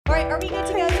Are we good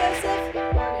to go, Joseph?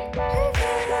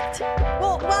 Perfect.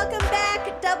 Well, welcome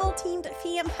back, Double Teamed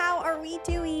fam. How are we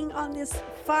doing on this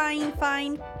fine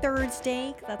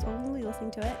Thursday? That's when we'll be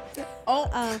listening to it.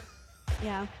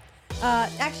 Yeah.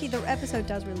 Actually, the episode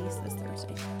does release this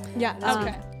Thursday. Yeah.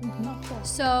 Okay. Cool.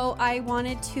 So I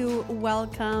wanted to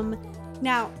welcome.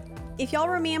 Now, if y'all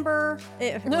remember,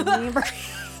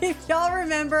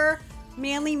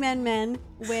 Manly Men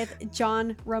with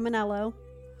John Romanello.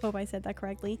 Hope I said that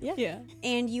correctly. Yeah.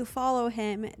 And you follow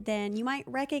him, then you might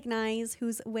recognize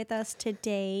who's with us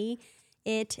today.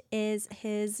 It is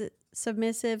his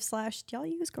submissive / do y'all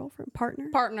use girlfriend?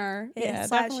 Partner. Yeah,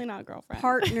 definitely not girlfriend.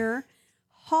 Partner,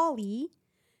 Holly,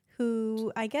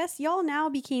 who I guess y'all now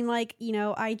became like,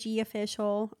 IG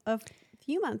official a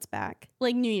few months back.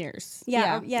 Like New Year's.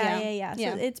 Yeah. So Yeah.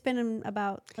 it's been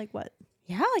about like what?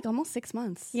 Yeah, like almost 6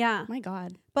 months. Yeah. My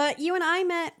God. But you and I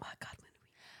met,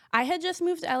 I had just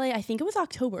moved to LA. I think it was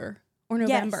October or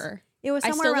November. Yes. It was I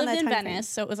somewhere still around lived that in time Venice,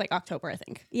 so it was like October, I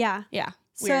think. Yeah. Yeah.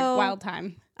 Weird, wild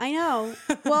time. I know.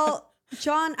 Well,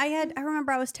 John, I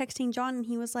remember I was texting John and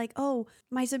he was like, "Oh,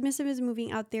 my submissive is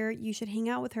moving out there. You should hang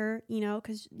out with her,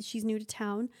 because she's new to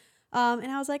town."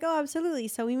 And I was like, "Oh, absolutely."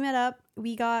 So we met up.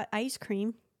 We got ice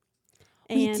cream.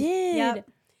 We did. Yep.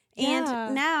 Yeah.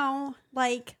 And now,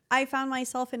 like, I found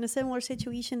myself in a similar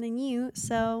situation than you.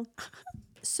 So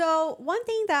one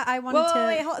thing that I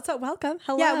wanted So welcome.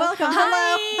 Hello. Yeah, welcome.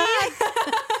 Hi.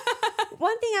 Hello.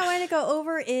 One thing I wanted to go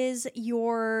over is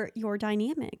your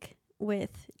dynamic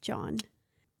with John.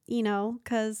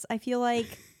 Because I feel like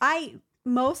I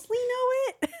mostly know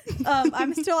it.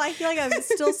 I feel like I'm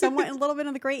still somewhat in a little bit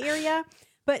of the gray area.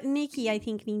 But Nikki, I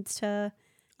think, needs to.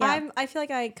 Yeah. I feel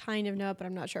like I kind of know it, but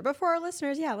I'm not sure. But for our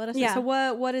listeners, let us know. Yeah. So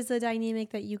what is the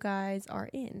dynamic that you guys are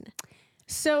in?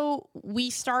 So we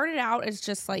started out as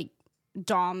just like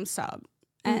Dom sub.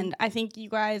 And I think you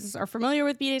guys are familiar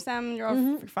with BDSM.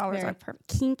 Your followers are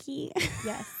kinky.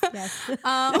 Yes.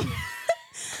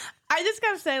 I just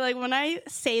gotta say, like, when I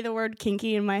say the word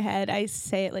kinky in my head, I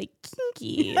say it like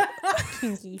kinky.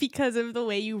 Kinky. Because of the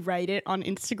way you write it on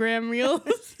Instagram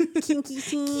reels.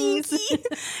 Kinky.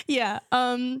 Yeah.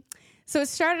 So it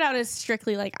started out as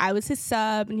strictly like I was his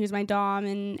sub and he was my dom,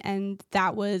 and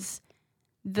that was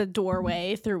the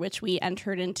doorway through which we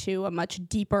entered into a much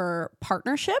deeper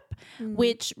partnership,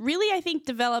 which really I think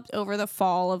developed over the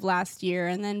fall of last year.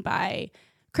 And then by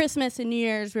Christmas and New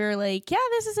Year's, we were like, yeah,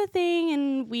 this is a thing.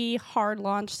 And we hard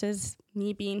launched as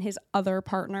me being his other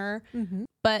partner.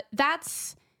 But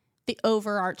that's the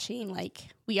overarching, like,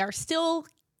 we are still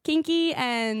kinky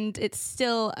and it's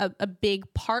still a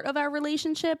big part of our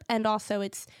relationship. And also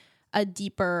it's a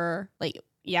deeper, like,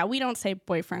 yeah, we don't say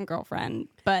boyfriend, girlfriend,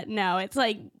 but no, it's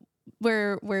like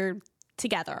we're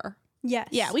together. Yes.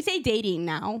 Yeah, we say dating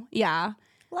now. Yeah.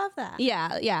 Love that.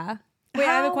 Yeah. Wait,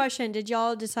 I have a question. Did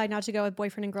y'all decide not to go with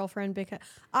boyfriend and girlfriend? Because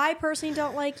I personally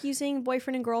don't like using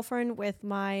boyfriend and girlfriend with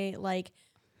my, like,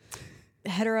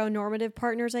 heteronormative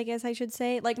partners, I guess I should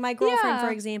say. Like, my girlfriend,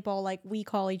 for example, like, we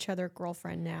call each other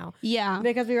girlfriend now. Yeah.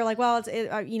 Because we were like, well,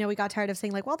 we got tired of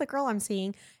saying, like, well, the girl I'm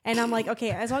seeing. And I'm like, okay,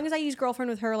 as long as I use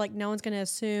girlfriend with her, like, no one's going to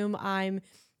assume I'm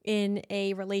in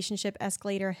a relationship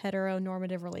escalator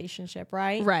heteronormative relationship,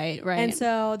 right? Right. And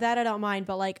so that I don't mind.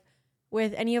 But, like,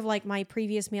 with any of, like, my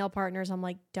previous male partners, I'm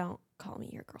like, don't call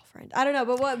me your girlfriend. I don't know.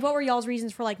 But what were y'all's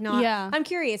reasons for, like, not? Yeah. I'm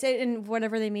curious. And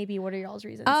whatever they may be, what are y'all's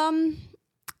reasons?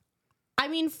 I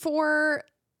mean,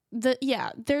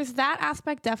 there's that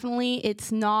aspect. Definitely.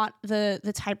 It's not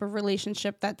the type of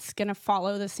relationship that's going to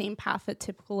follow the same path that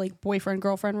typical, like, boyfriend,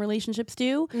 girlfriend relationships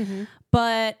do.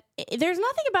 But there's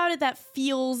nothing about it that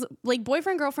feels like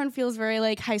boyfriend, girlfriend feels very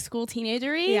like high school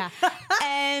teenager-y. Yeah.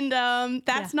 And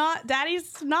Daddy's not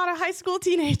a high school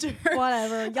teenager.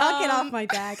 Whatever. Y'all get off my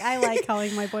back. I like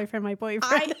calling my boyfriend my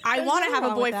boyfriend. I want to have a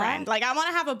wrong with boyfriend. Like, I want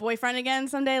to have a boyfriend again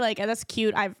someday. Like, that's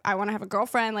cute. I want to have a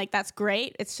girlfriend. Like, that's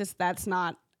great. It's just that's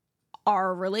not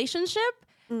our relationship.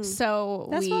 So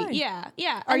That's fine. Yeah.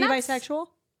 Are you bisexual?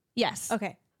 Yes.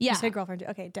 Okay. Yeah. You said girlfriend too.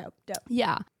 Okay, dope.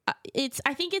 Yeah.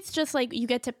 I think it's just like you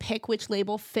get to pick which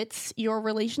label fits your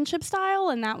relationship style,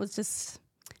 and that was just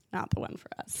not the one for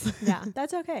us. Yeah,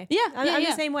 that's okay. Yeah, I'm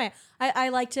the same way. I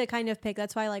like to kind of pick.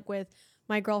 That's why, like, with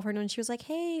my girlfriend, when she was like,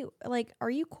 hey, like, are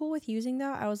you cool with using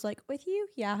that? I was like, with you?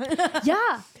 Yeah.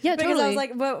 Yeah, because totally. I was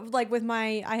like, but like with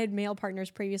I had male partners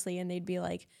previously, and they'd be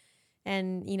like,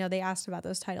 and they asked about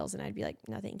those titles, and I'd be like,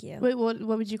 no, thank you. Wait, what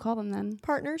would you call them then?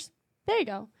 Partners. There you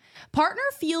go. Partner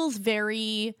feels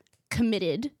very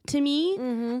committed to me,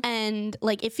 and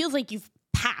like it feels like you've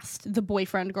passed the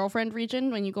boyfriend girlfriend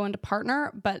region when you go into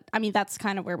partner. But I mean, that's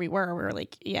kind of where we were. We were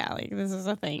like, yeah, like this is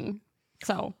a thing.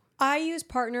 So I use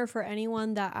partner for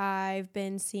anyone that I've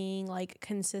been seeing like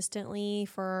consistently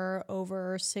for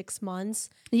over 6 months.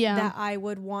 Yeah. That I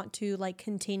would want to like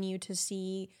continue to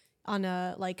see on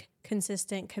a like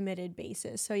consistent committed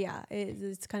basis. So yeah,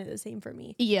 it's kind of the same for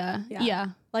me. Yeah. Yeah. Yeah.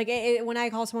 Like when I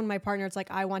call someone my partner, it's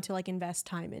like I want to like invest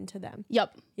time into them.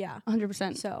 Yep. Yeah.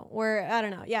 100%. So I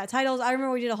don't know. Yeah. Titles. I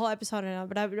remember we did a whole episode on it,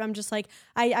 but I'm just like,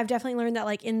 I've definitely learned that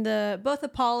like in both the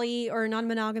poly or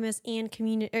non-monogamous and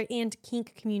community and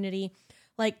kink community,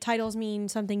 like titles mean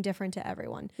something different to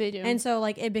everyone. They do. And so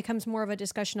like it becomes more of a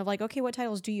discussion of like, okay, what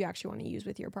titles do you actually want to use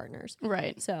with your partners?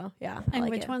 Right. So yeah. I And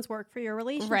like which it. ones work for your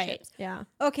relationships. Right. Yeah.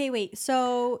 Okay, wait.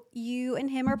 So you and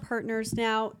him are partners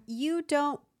now. You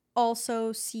don't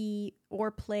also see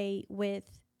or play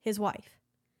with his wife.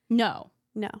 No.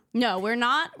 No. We're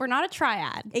not a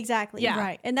triad. Exactly. Yeah.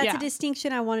 Right. And that's Yeah. a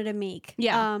distinction I wanted to make.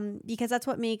 Yeah. Because that's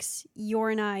what makes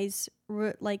your and I's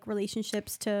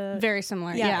relationships to Very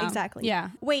similar. Yeah, exactly. Yeah.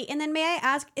 Wait, and then may I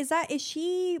ask, is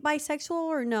she bisexual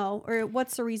or no? Or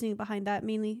what's the reasoning behind that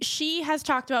mainly? She has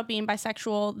talked about being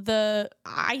bisexual.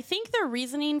 I think the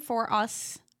reasoning for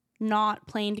us not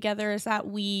playing together is that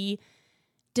we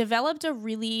developed a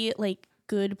really like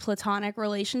good platonic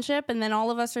relationship, and then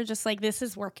all of us are just like, this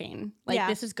is working. Like Yeah.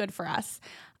 this is good for us.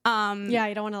 Yeah.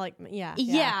 You don't want to like,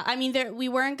 Yeah. I mean, we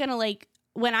weren't gonna like.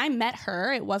 When I met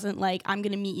her, it wasn't like I'm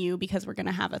gonna meet you because we're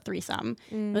gonna have a threesome.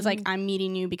 It was like I'm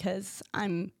meeting you because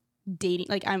I'm dating.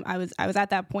 Like I was at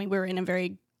that point. We were in a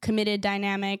very committed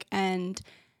dynamic, and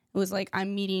it was like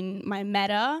I'm meeting my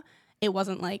meta. It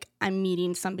wasn't like I'm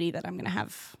meeting somebody that I'm gonna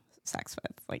have sex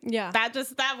with. Like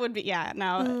that would be no.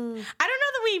 I don't know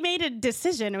that we made a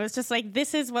decision. It was just like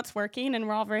this is what's working, and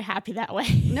we're all very happy that way.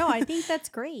 No, I think that's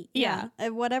great. Yeah.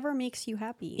 Whatever makes you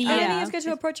happy. Yeah. I think it's good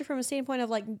to approach it from a standpoint of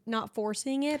like not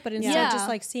forcing it, but instead just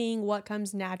like seeing what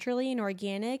comes naturally and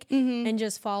organic and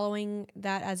just following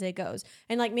that as it goes.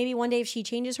 And like maybe one day if she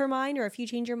changes her mind or if you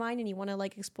change your mind and you want to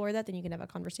like explore that, then you can have a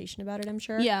conversation about it, I'm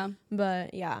sure. Yeah.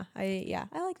 But I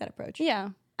like that approach. Yeah.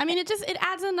 I mean, it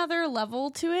adds another level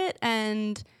to it.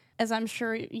 And as I'm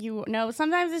sure you know,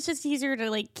 sometimes it's just easier to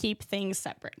like keep things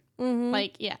separate.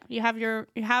 Like, yeah, you have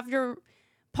your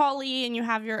poly and you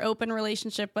have your open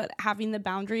relationship, but having the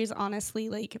boundaries honestly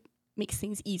like makes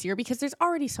things easier because there's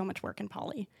already so much work in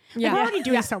poly. Yeah. We're already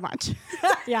doing so much.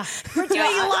 Yeah. We're doing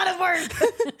a lot of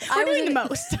work. We're doing the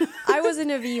most. I was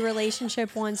in a V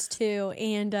relationship once too,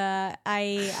 and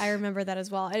I remember that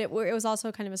as well. And it was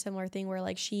also kind of a similar thing where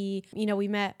like she, we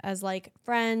met as like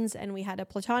friends and we had a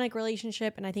platonic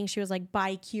relationship, and I think she was like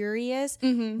bi-curious,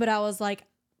 but I was like,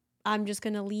 I'm just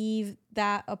gonna leave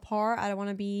that apart. I don't want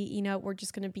to be, we're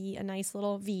just gonna be a nice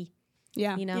little V.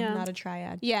 Yeah. Not a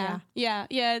triad. Yeah.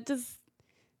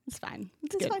 It's fine.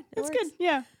 It's good. fine. It It's works. good.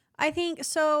 Yeah. I think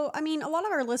so. I mean, a lot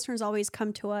of our listeners always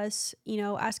come to us,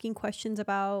 asking questions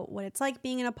about what it's like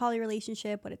being in a poly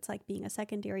relationship, what it's like being a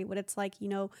secondary, what it's like,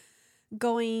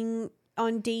 going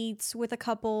on dates with a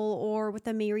couple or with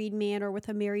a married man or with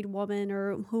a married woman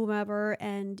or whomever.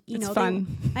 And, It's fun.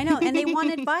 I know. And they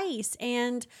want advice.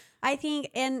 And I think,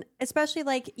 and especially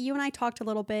like you and I talked a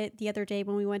little bit the other day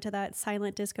when we went to that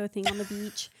silent disco thing on the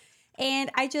beach.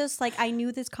 And I just like, I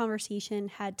knew this conversation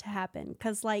had to happen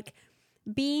because like,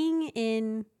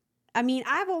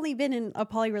 I've only been in a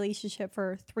poly relationship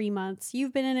for 3 months.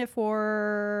 You've been in it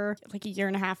for Like a year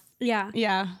and a half. yeah.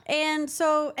 Yeah. And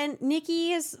Nikki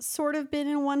has sort of been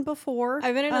in one before.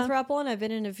 I've been in a throuple and I've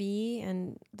been in a V,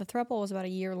 and the throuple was about a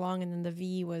year long, and then the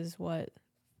V was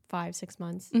 5-6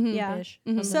 months. Yeah. Ish,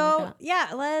 So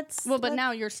yeah, let's. Well, but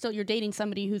now you're dating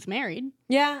somebody who's married.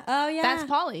 yeah. Oh yeah. That's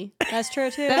poly. That's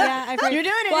true too. Yeah, You're doing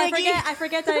it, Well, Nikki. I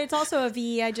forget that it's also a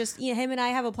V. I just him and I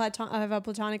have a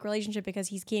platonic relationship because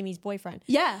he's Kimmy's boyfriend.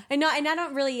 Yeah. And I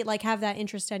don't really like have that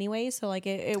interest anyway, so like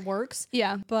it works.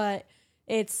 Yeah. But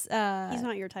it's he's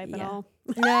not your type at all.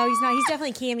 No, he's not. He's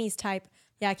definitely Kimmy's type.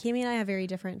 Yeah, Kimmy and I have very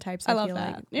different types. I love feel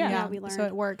that. Like. Yeah, we learned. So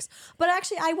it works. But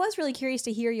actually, I was really curious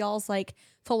to hear y'all's like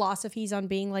philosophies on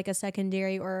being like a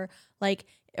secondary or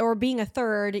being a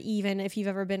third, even if you've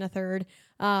ever been a third.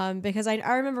 Because I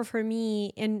remember for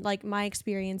me in like my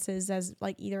experiences as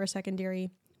like either a secondary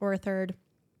or a third,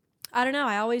 I don't know.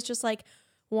 I always just like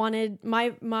wanted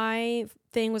my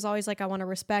thing was always like I want to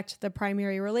respect the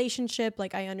primary relationship.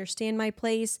 Like I understand my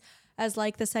place as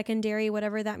like the secondary,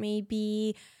 whatever that may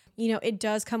be. It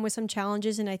does come with some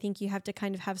challenges, and I think you have to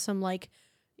kind of have some like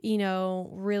you know,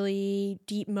 really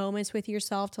deep moments with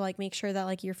yourself to like make sure that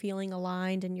like you're feeling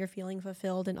aligned and you're feeling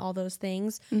fulfilled and all those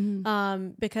things.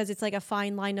 Because it's like a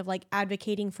fine line of like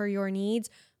advocating for your needs,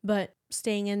 but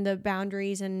staying in the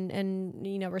boundaries and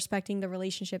you know, respecting the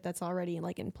relationship that's already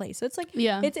like in place. So it's like,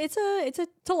 it's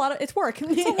a lot of, it's work. It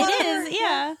is.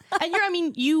 Yeah. And I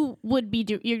mean, you would be,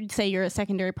 you'd say you're a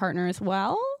secondary partner as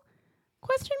well?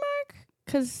 Question mark?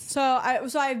 So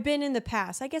I've been in the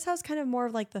past. I guess I was kind of more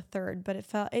of like the third, but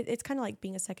it's kind of like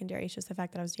being a secondary. It's just the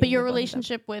fact that I was. But your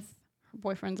relationship with her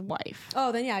boyfriend's wife.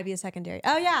 Oh, then yeah, I'd be a secondary.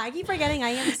 Oh yeah, I keep forgetting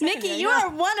I am a secondary. Nikki, you are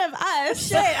one of us.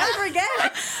 Shit, I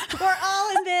forget. We're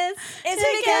all in this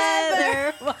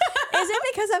together. Is it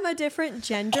because I'm a different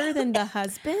gender than the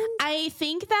husband? I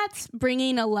think that's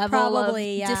bringing a level of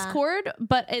discord,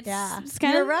 but it's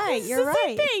kind of right. You're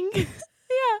right. Thing.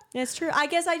 Yeah, it's true. I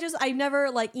guess I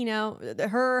never like, you know,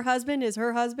 her husband is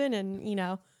her husband, and you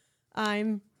know,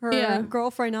 I'm her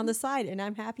girlfriend on the side, and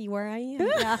I'm happy where I am.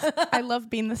 Yeah. I love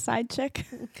being the side chick.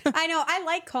 I know. I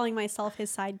like calling myself his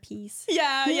side piece.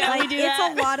 Yeah, like, we do. It's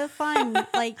a lot of fun.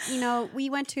 Like, you know, we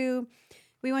went to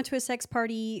a sex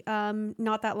party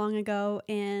not that long ago,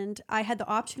 and I had the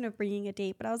option of bringing a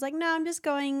date, but I was like, no, I'm just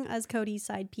going as Cody's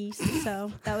side piece.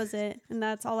 So that was it, and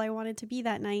that's all I wanted to be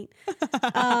that night.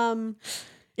 I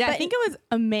think it was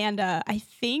Amanda. I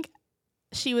think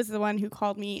she was the one who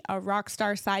called me a rock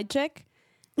star side chick.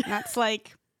 And that's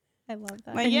like, I love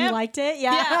that. Like, and you liked it?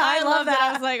 Yeah, I love that.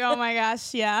 I was like, oh my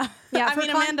gosh, yeah. Yeah, I mean,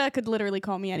 Amanda could literally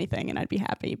call me anything and I'd be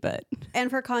happy, but. And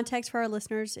for context for our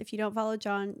listeners, if you don't follow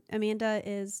John, Amanda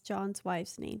is John's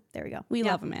wife's name. There we go. We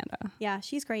love Amanda. Yeah,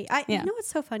 she's great. You know what's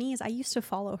so funny is I used to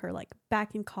follow her like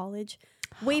back in college,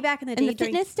 way back in the day. In the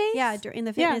fitness days? Yeah, in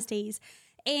the fitness days.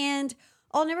 And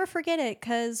I'll never forget it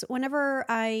because whenever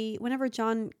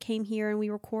John came here and we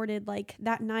recorded, like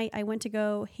that night I went to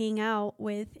go hang out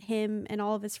with him and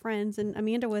all of his friends, and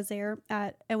Amanda was there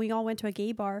and we all went to a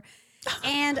gay bar.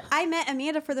 And I met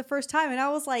Amanda for the first time, and I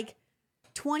was like,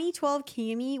 2012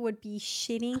 Cammie would be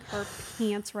shitting her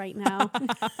pants right now.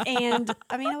 And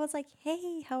Amanda was like,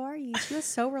 hey, how are you? She was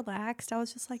so relaxed. I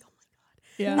was just like, oh my God.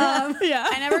 Yeah.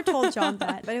 I never told John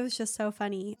that, but it was just so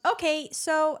funny. Okay,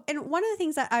 so, and one of the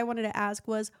things that I wanted to ask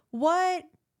was, what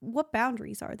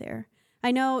boundaries are there? I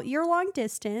know you're long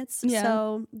distance,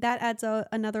 so that adds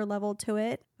another level to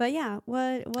it. But yeah,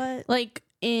 what? Like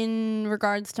in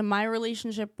regards to my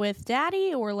relationship with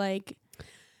Daddy, or like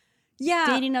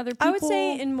dating other people? I would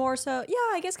say in more so,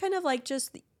 I guess kind of like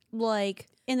just like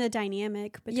in the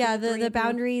dynamic. The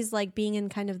boundaries, like being in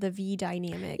kind of the V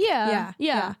dynamic.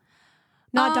 Yeah.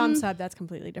 Not Dom sub, that's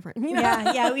completely different. We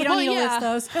don't need to list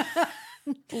those. I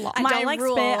don't like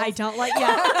spit. I don't like,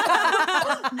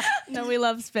 No, we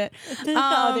love spit.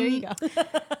 Oh, there you go.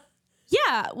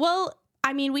 Yeah, well,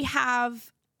 I mean, we have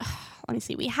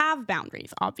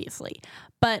boundaries, obviously,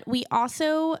 but we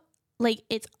also, like,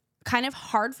 it's kind of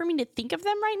hard for me to think of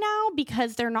them right now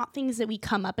because they're not things that we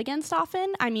come up against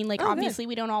often. I mean, like, obviously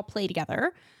we don't all play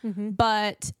together,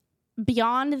 but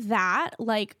beyond that,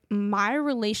 like, my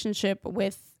relationship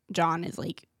with John is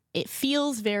like, it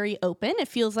feels very open. It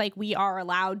feels like we are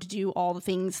allowed to do all the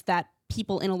things that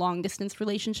people in a long distance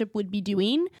relationship would be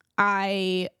doing.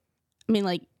 I mean,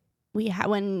 like,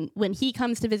 when he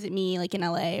comes to visit me, like in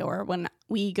LA, or when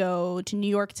we go to New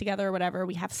York together or whatever,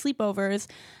 we have sleepovers.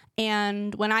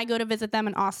 And when I go to visit them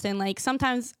in Austin, like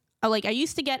sometimes, like, I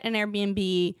used to get an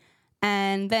Airbnb,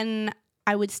 and then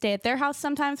I would stay at their house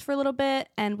sometimes for a little bit.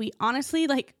 And we honestly,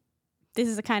 like, this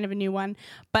is a kind of a new one,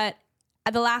 but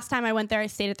the last time I went there, I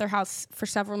stayed at their house for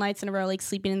several nights in a row, like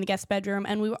sleeping in the guest bedroom.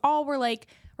 And we're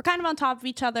kind of on top of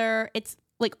each other. It's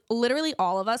like literally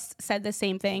all of us said the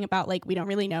same thing about, like, we don't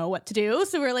really know what to do.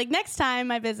 So we're like, next time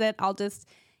I visit, I'll just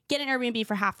get an Airbnb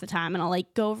for half the time, and I'll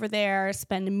like go over there,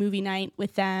 spend a movie night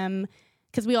with them,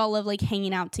 because we all love like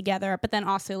hanging out together, but then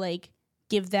also like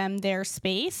give them their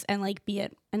space and like be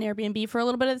at an Airbnb for a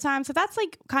little bit of the time. So that's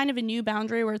like kind of a new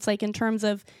boundary where it's like, in terms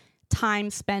of time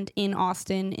spent in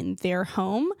Austin in their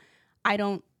home, I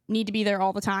don't need to be there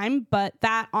all the time. But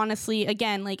that honestly,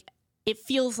 again, like, it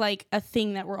feels like a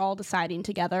thing that we're all deciding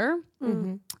together.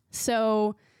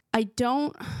 So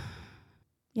I'm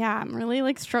really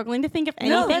like struggling to think of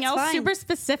anything else super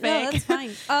specific. No, that's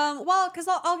fine. Well, because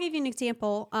I'll give you an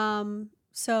example.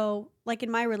 So like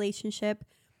in my relationship,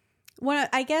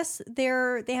 I guess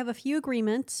they have a few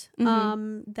agreements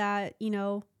that, you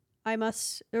know,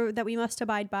 that we must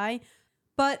abide by,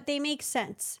 but they make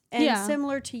sense. And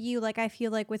similar to you, like, I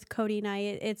feel like with Cody and I,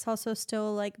 it's also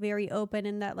still like very open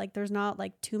in that, like, there's not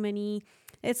like too many,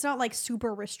 it's not like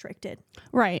super restricted.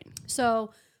 Right.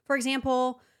 So for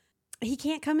example, he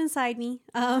can't come inside me,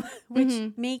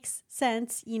 which makes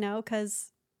sense, you know,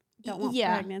 because don't want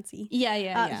pregnancy.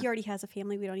 Yeah. He already has a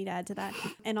family. We don't need to add to that.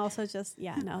 And also just,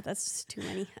 no, that's just too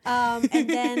many. And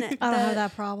then I don't have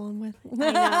that problem with.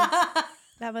 I know.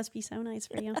 That must be so nice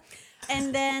for you.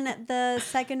 And then the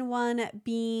second one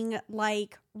being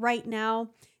like right now,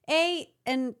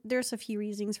 and there's a few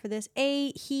reasons for this.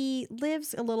 He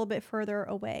lives a little bit further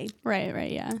away.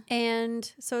 Right, yeah.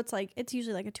 And so it's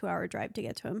usually like a 2-hour drive to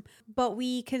get to him. But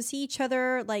we can see each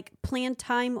other like planned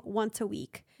time once a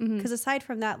week. Because aside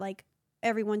from that, like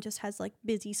everyone just has like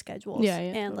busy schedules. Yeah,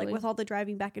 and totally. like with all the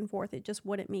driving back and forth, it just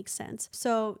wouldn't make sense.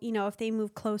 So, you know, if they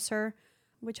move closer,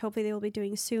 which hopefully they will be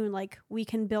doing soon, like we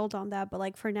can build on that. But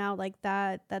like for now, like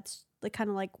that's like kind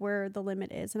of like where the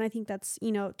limit is. And I think that's,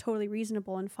 you know, totally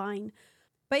reasonable and fine.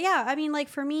 But yeah, I mean, like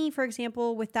for me, for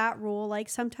example, with that rule, like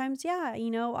sometimes, yeah, you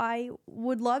know, I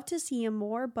would love to see him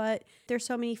more, but there's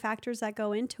so many factors that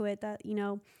go into it that, you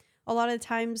know, a lot of the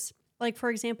times, like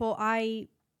for example,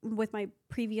 with my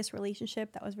previous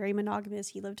relationship that was very monogamous,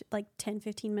 he lived like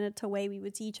 10-15 minutes away. We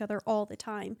would see each other all the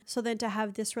time. So then to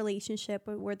have this relationship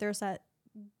where there's that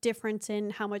difference in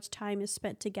how much time is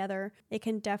spent together, it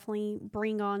can definitely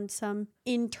bring on some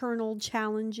internal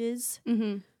challenges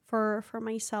for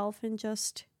myself, and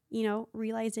just, you know,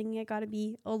 realizing I got to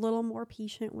be a little more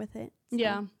patient with it.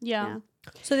 So, Yeah.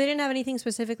 So they didn't have anything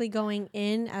specifically going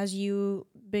in as you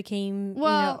became,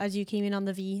 as you came in on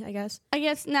the V, I guess. I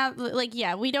guess now, like,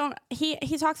 yeah, we don't. He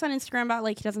talks on Instagram about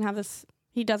like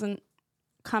he doesn't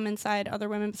come inside other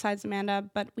women besides Amanda,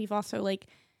 but we've also like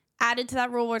added to that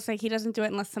rule where it's like he doesn't do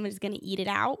it unless somebody's going to eat it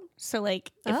out. So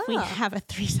like if we have a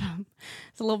threesome,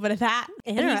 it's a little bit of that.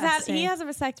 Interesting. He has a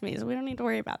vasectomy, so we don't need to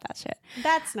worry about that shit.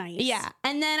 That's nice. Yeah.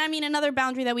 And then, I mean, another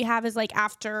boundary that we have is like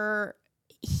after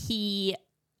this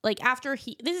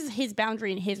is his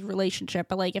boundary in his relationship,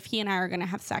 but like if he and I are going to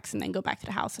have sex and then go back to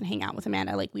the house and hang out with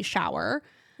Amanda, like we shower.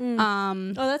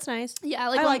 Oh, that's nice. Yeah.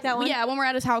 Like I like that one. Yeah. When we're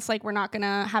at his house, like we're not going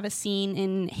to have a scene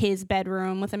in his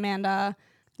bedroom with Amanda.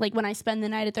 Like when I spend the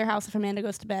night at their house, if Amanda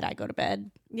goes to bed, I go to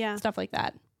bed. Yeah. Stuff like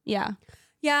that. Yeah.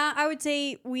 Yeah, I would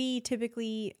say we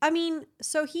typically, I mean,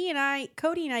 so Cody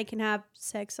and I can have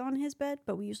sex on his bed,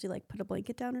 but we usually like put a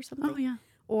blanket down or something. Oh, yeah.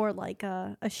 Or like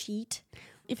a sheet.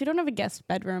 If you don't have a guest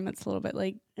bedroom, it's a little bit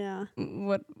like, yeah,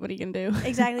 what are you going to do?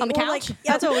 Exactly. On the Or couch? like, yeah,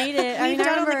 That's what we did. I We've mean, done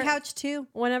I on the remember couch too.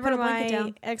 whenever Put a blanket my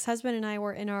down. ex-husband and I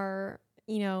were in our,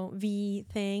 V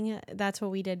thing, that's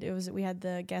what we did. We had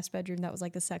the guest bedroom that was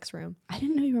like the sex room. I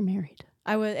didn't know you were married.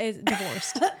 I was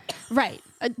divorced. Right.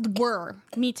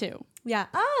 Me too. Yeah.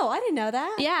 Oh, I didn't know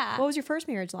that. Yeah. What was your first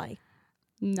marriage like?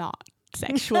 Not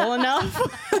sexual enough.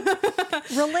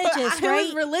 Religious, It right?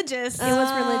 was religious. It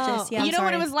was religious. Yeah. You know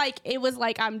what it sorry. was like? It was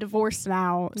like I'm divorced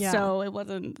now, Yeah. so it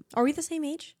wasn't. Are we the same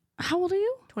age? How old are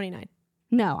you? 29.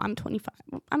 No, I'm 25.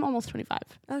 I'm almost 25.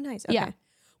 Oh, nice. Okay. Yeah.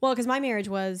 Well, because my marriage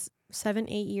was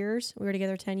 7-8 years. We were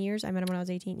together 10 years. I met him when I was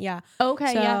 18. Yeah.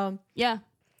 Okay. So, Yeah.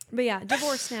 But yeah,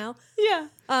 divorced now. Yeah.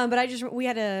 But we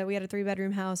had a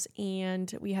 3-bedroom house,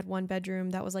 and we had one bedroom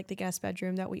that was like the guest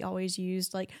bedroom that we always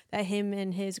used, like that him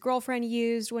and his girlfriend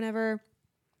used whenever,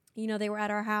 they were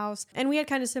at our house. And we had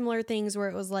kind of similar things where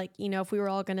it was like, if we were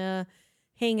all gonna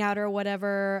hang out or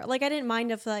whatever, like I didn't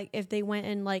mind if they went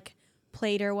and like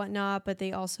played or whatnot, but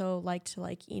they also liked to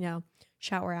like,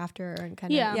 shower after and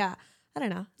kind of yeah. I don't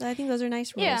know. I think those are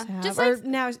nice rules to have. just Or like-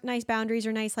 now nice boundaries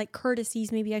or nice like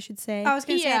courtesies, maybe I should say. I was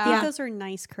going to say, I Yeah. think those are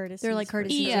nice courtesies. They're like for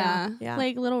courtesies. sure. Yeah.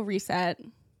 Like little reset.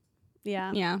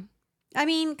 Yeah. Yeah. I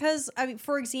mean,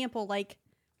 for example, like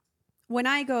when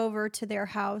I go over to their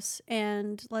house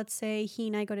and let's say he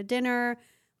and I go to dinner,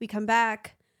 we come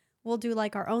back, we'll do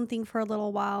like our own thing for a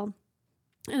little while.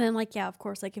 And then like, yeah, of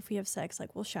course, like if we have sex,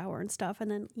 like we'll shower and stuff.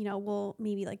 And then, we'll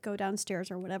maybe like go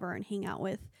downstairs or whatever and hang out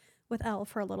with Elle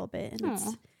for a little bit.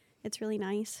 And it's really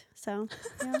nice. So,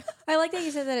 yeah. I like that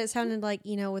you said that it sounded like,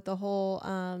 with the whole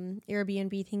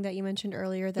Airbnb thing that you mentioned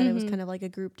earlier, that it was kind of like a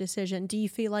group decision. Do you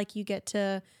feel like you get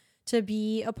to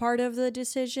be a part of the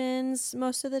decisions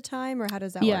most of the time, or how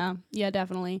does that work? Yeah,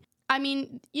 definitely. I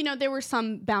mean, there were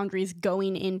some boundaries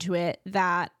going into it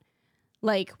that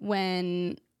like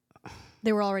when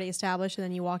They were already established and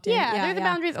then you walked in. Yeah, they're the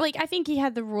boundaries. Like I think he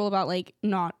had the rule about like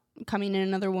not coming in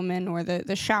another woman or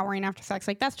the showering after sex.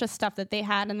 Like that's just stuff that they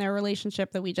had in their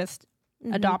relationship that we just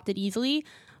adopted easily.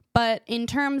 But in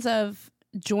terms of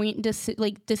joint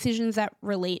decisions that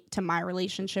relate to my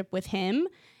relationship with him,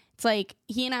 it's like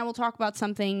he and I will talk about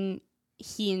something.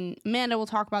 He and Amanda will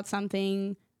talk about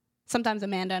something. Sometimes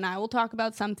Amanda and I will talk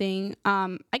about something.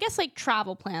 I guess like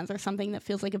travel plans are something that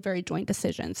feels like a very joint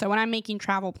decision. So when I'm making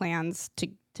travel plans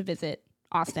to visit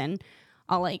Austin,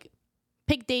 I'll like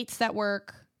pick dates that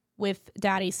work. with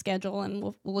Daddy's schedule, and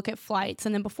we'll look at flights.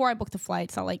 And then before I book the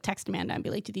flights, I'll like text Amanda and be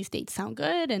like, do these dates sound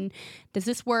good? And does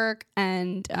this work?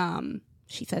 And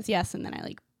she says yes. And then I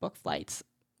like book flights.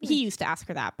 He used to ask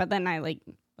her that, but then I like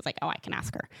was like, oh, I can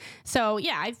ask her. So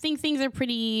yeah, I think things are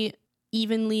pretty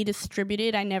evenly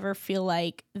distributed. I never feel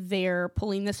like they're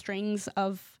pulling the strings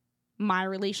of my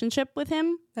relationship with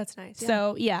him. That's nice.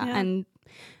 So yeah. And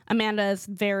Amanda is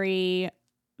very,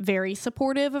 very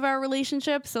supportive of our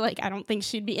relationship. So like, I don't think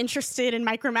she'd be interested in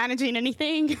micromanaging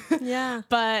anything. Yeah.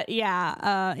 But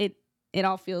yeah, it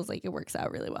all feels like it works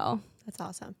out really well. That's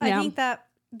awesome. I think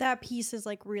that piece is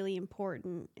like really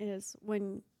important, is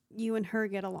when you and her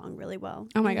get along really well.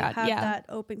 Oh my and God, have yeah. that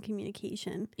open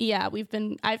communication. Yeah,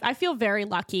 I feel very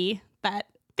lucky that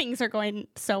things are going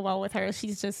so well with her.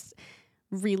 She's just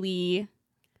really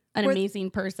an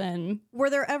amazing person. Were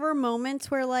there ever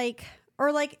moments where like,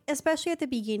 or like, especially at the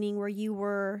beginning, where you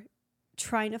were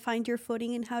trying to find your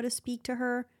footing and how to speak to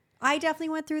her? I definitely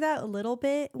went through that a little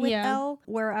bit with Elle,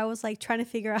 where I was like trying to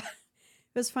figure out.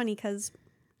 It was funny because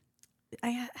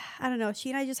I don't know, she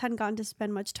and I just hadn't gotten to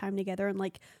spend much time together, and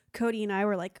like Cody and I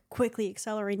were like quickly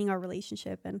accelerating our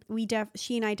relationship, and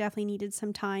she and I definitely needed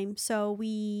some time. So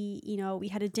we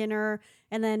had a dinner,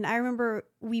 and then I remember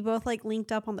we both like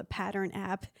linked up on the Pattern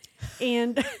app,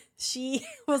 and she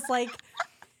was like,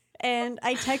 and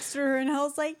I texted her and I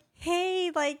was like, hey,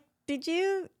 like,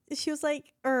 she was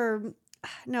like,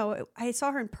 no, I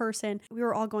saw her in person. We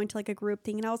were all going to like a group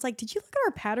thing, and I was like, did you look at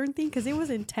our Pattern thing? Because it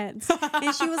was intense.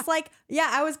 And she was like, yeah,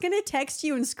 I was going to text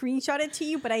you and screenshot it to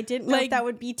you, but I didn't know if that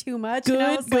would be too much. Good, and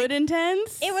I was good,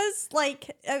 intense? It was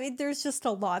like, I mean, there's just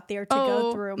a lot there to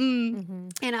go through.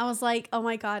 And I was like, oh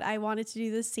my God, I wanted to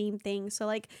do the same thing. So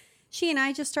like, she and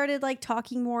I just started like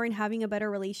talking more and having a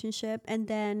better relationship. And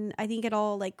then I think it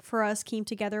all like for us came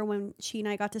together when she and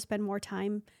I got to spend more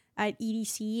time at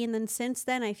EDC. And then since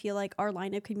then, I feel like our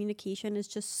line of communication is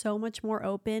just so much more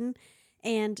open,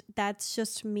 and that's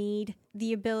just made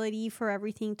the ability for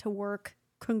everything to work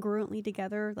congruently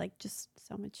together like just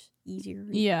so much easier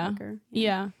and quicker.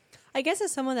 Yeah. I guess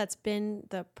as someone that's been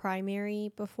the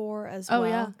primary before as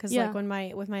well, because like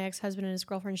with my ex-husband and his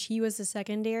girlfriend, she was the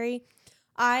secondary.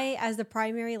 I, as the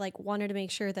primary, like wanted to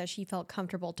make sure that she felt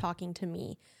comfortable talking to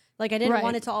me. Like I didn't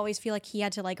want it to always feel like he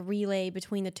had to like relay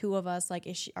between the two of us. Like,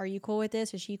 are you cool with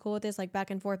this? Is she cool with this? Like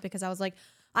back and forth, because I was like,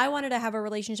 I wanted to have a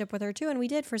relationship with her too. And we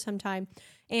did for some time.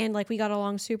 And like, we got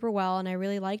along super well, and I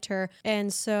really liked her.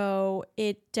 And so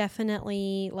it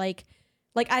definitely like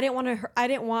I didn't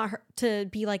want her to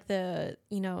be like the,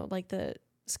 like the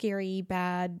scary,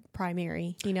 bad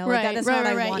primary, like that's not what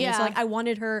I wanted. Yeah. So like I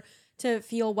wanted her to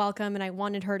feel welcome, and I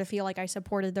wanted her to feel like I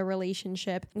supported the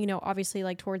relationship. Obviously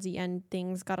like towards the end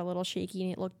things got a little shaky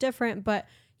and it looked different, but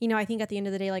I think at the end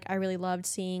of the day, like I really loved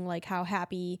seeing like how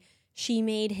happy she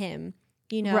made him,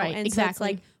 Right, and exactly. so it's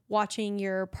like watching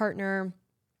your partner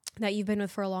that you've been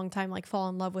with for a long time like fall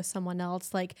in love with someone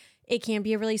else. Like it can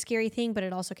be a really scary thing, but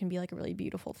it also can be like a really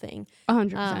beautiful thing.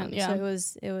 100%. Yeah. So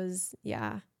it was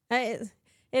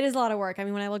it is a lot of work. I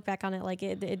mean, when I look back on it, like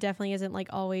it definitely isn't like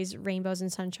always rainbows and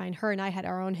sunshine. Her and I had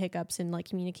our own hiccups in like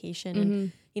communication.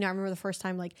 And, I remember the first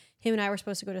time like him and I were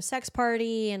supposed to go to a sex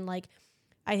party, and like,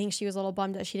 I think she was a little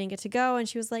bummed that she didn't get to go. And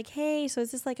she was like, hey, so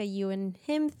is this like a you and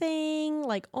him thing?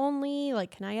 Like only,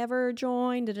 like, can I ever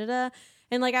join? Da, da, da.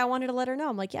 And like, I wanted to let her know.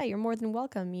 I'm like, yeah, you're more than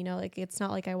welcome. Like it's not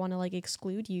like I want to like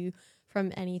exclude you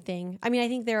from anything. I mean, I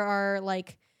think there are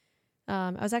like,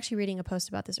 I was actually reading a post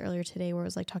about this earlier today where it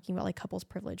was like talking about like couples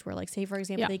privilege, where like, say for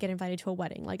example, they get invited to a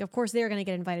wedding. Like, of course they're going to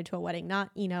get invited to a wedding, not,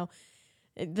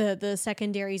 the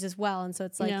secondaries as well. And so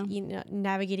it's like,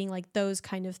 navigating like those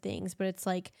kind of things, but it's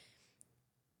like,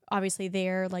 obviously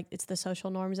they're like, it's the social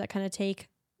norms that kind of take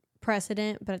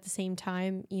precedent. But at the same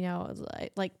time,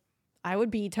 like I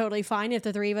would be totally fine if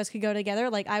the three of us could go together.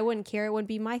 Like I wouldn't care. It wouldn't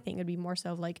be my thing. It'd be more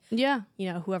so of like,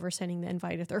 whoever's sending the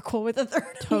invite, if they're cool with the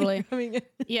third. Totally.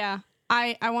 Yeah.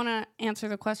 I want to answer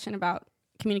the question about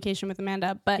communication with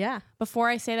Amanda, but before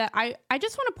I say that, I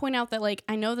just want to point out that like,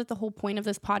 I know that the whole point of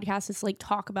this podcast is like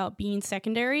talk about being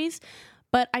secondaries,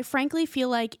 but I frankly feel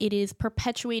like it is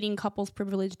perpetuating couples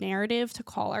privilege narrative to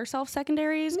call ourselves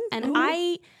secondaries. And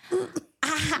I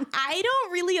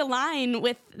don't really align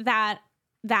with that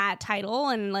title.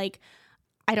 And like,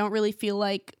 I don't really feel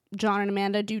like John and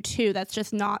Amanda do too. That's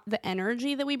just not the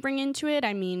energy that we bring into it.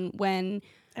 I mean, when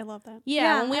I love that.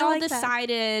 When we all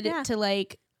decided to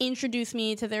like introduce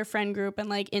me to their friend group and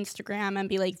like Instagram and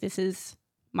be like, this is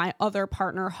my other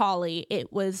partner, Holly.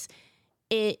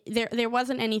 There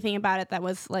wasn't anything about it that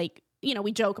was like,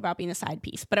 we joke about being a side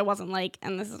piece, but it wasn't like,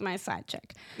 and this is my side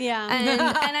chick. Yeah.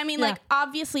 And I mean, like,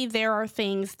 obviously there are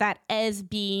things that as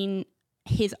being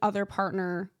his other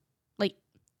partner, like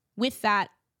with that,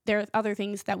 there are other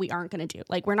things that we aren't going to do.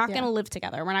 Like we're not going to live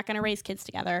together. We're not going to raise kids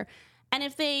together. And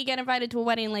if they get invited to a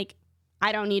wedding, like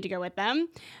I don't need to go with them.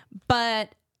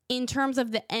 But in terms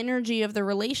of the energy of the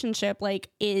relationship, like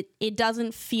it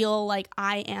doesn't feel like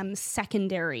I am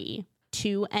secondary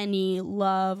to any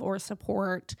love or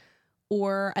support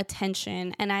or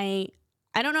attention. And I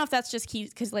don't know if that's just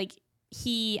because like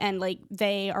he and like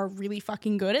they are really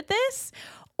fucking good at this,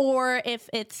 or if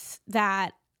it's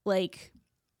that like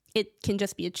it can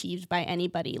just be achieved by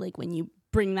anybody, like when you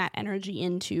bring that energy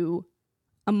into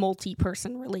a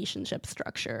multi-person relationship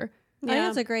structure. I think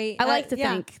that's a great. I like to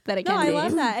think that it can No, be. I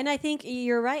love that, and I think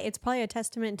you're right. It's probably a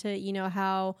testament to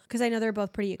how, because I know they're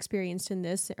both pretty experienced in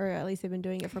this, or at least they've been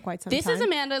doing it for quite some time. This is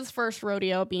Amanda's first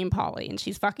rodeo being Polly, and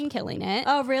she's fucking killing it.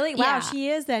 Oh, really? Wow, Yeah. she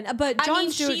is then. But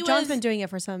John's been doing it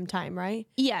for some time, right?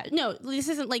 Yeah, no, this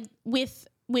isn't like with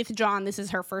John. This is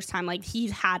her first time. Like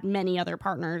he's had many other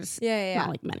partners. Yeah. Not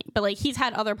like many, but like he's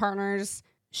had other partners.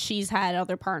 She's had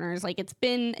other partners. Like it's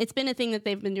been a thing that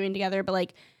they've been doing together. But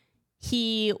like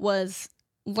he was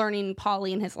learning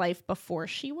Polly in his life before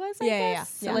she was, I guess.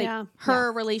 So like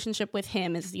her relationship with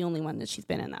him is the only one that she's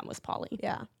been in that was Polly.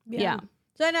 Yeah.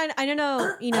 So I don't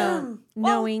know,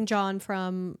 knowing John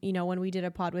from, when we did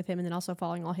a pod with him and then also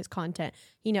following all his content,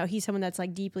 he's someone that's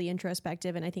like deeply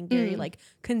introspective and I think very like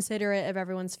considerate of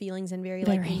everyone's feelings and very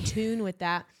like in tune with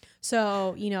that.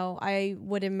 So, I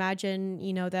would imagine,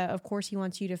 that of course he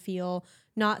wants you to feel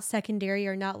not secondary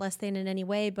or not less than in any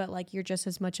way, but like you're just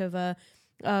as much of a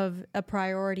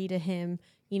priority to him,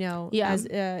 as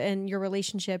and your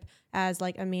relationship as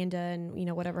like Amanda and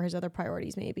whatever his other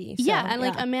priorities may be. So,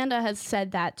 like Amanda has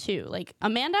said that too. Like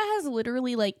Amanda has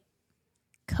literally like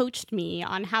coached me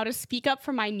on how to speak up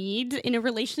for my needs in a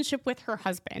relationship with her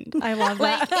husband. I love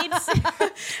that. Like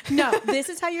it's no, this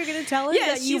is how you're gonna tell him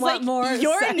that you want like, more.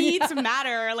 Your needs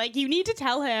matter. Like you need to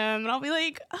tell him, and I'll be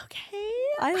like, okay,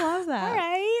 I love that. All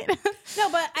right.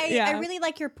 No, but I really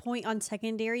like your point on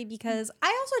secondary because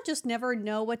I also just never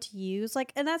know what to use.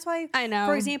 Like, and that's why I know.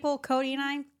 For example, Cody and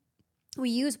I, we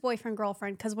use boyfriend,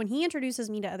 girlfriend because when he introduces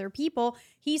me to other people,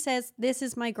 he says, "This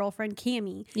is my girlfriend,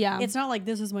 Cammie." Yeah. It's not like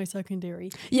this is my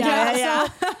secondary. Yeah.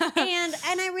 So, and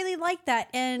I really like that.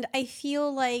 And I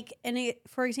feel like,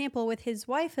 for example, with his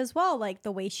wife as well, like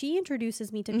the way she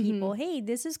introduces me to people, hey,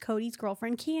 this is Cody's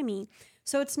girlfriend, Cammie.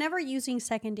 So it's never using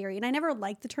secondary. And I never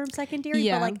liked the term secondary,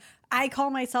 but like I call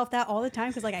myself that all the time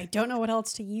because like I don't know what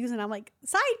else to use. And I'm like,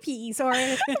 side piece or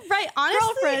right. Honestly,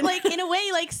 girlfriend. like in a way,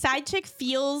 like side chick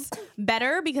feels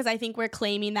better because I think we're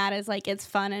claiming that as like it's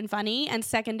fun and funny. And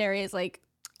secondary is like,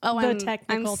 oh, the I'm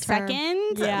technical term.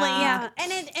 second. Yeah.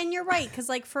 Like, And you're right. Cause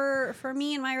like for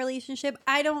me in my relationship,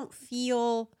 I don't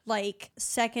feel like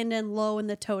second and low in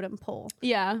the totem pole.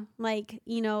 Yeah. Like,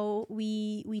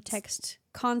 we text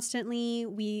constantly.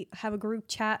 We have a group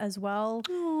chat as well.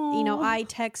 Aww. I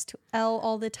text Elle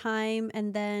all the time.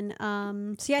 And then,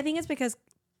 see, I think it's because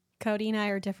Cody and I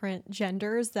are different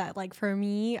genders that like for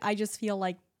me, I just feel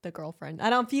like the girlfriend. I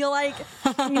don't feel like,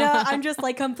 I'm just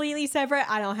like completely separate.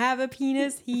 I don't have a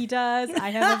penis. He does. I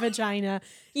have a vagina,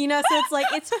 so it's like,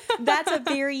 that's a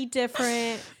very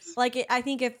different, like, I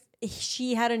think if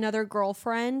she had another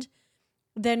girlfriend,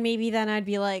 then I'd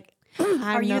be like,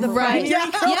 are you the right? primary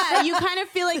Yeah, you kind of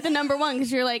feel like the number one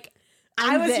because you're like,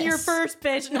 I was your first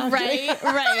bitch. No,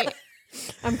 right.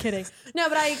 I'm kidding. No,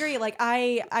 but I agree. Like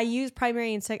I use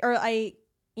primary and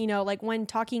like when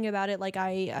talking about it, like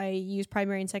I use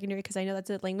primary and secondary because I know that's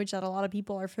a language that a lot of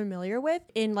people are familiar with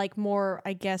in like more,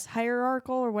 I guess,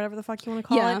 hierarchical or whatever the fuck you want to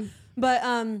call it. But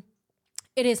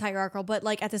it is hierarchical. But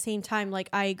like at the same time, like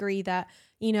I agree that,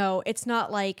 it's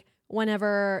not like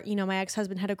whenever, my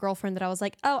ex-husband had a girlfriend that I was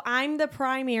like, oh, I'm the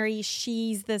primary,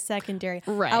 she's the secondary.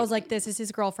 Right. I was like, this is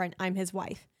his girlfriend, I'm his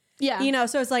wife. Yeah.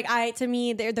 So it's like, to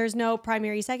me, there's no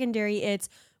primary, secondary. It's,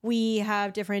 we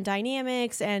have different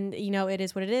dynamics and, it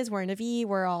is what it is. We're in a V,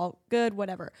 we're all good,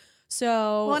 whatever.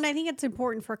 So, well, and I think it's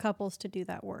important for couples to do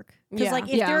that work. Because like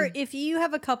if you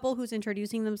have a couple who's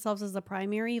introducing themselves as the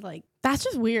primary, like that's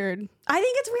just weird. I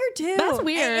think it's weird too. That's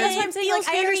weird. That's what I'm saying. Like,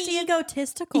 I understand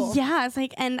egotistical. Yeah, it's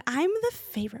like, and I'm the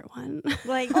favorite one.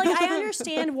 like I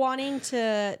understand wanting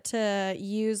to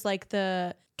use like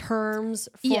the terms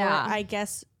for, I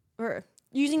guess, or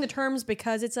using the terms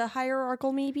because it's a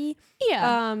hierarchical maybe.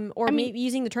 Yeah. Maybe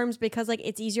using the terms because like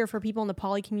it's easier for people in the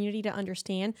poly community to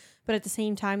understand. But at the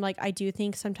same time, like I do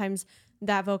think sometimes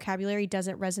that vocabulary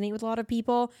doesn't resonate with a lot of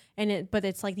people but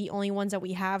it's like the only ones that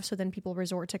we have. So then people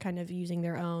resort to kind of using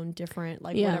their own different,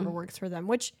 like whatever works for them,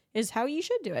 which is how you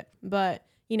should do it. But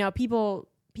people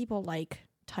like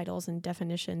titles and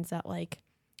definitions that like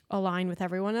align with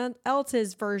everyone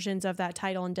else's versions of that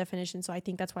title and definition. So I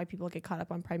think that's why people get caught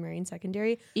up on primary and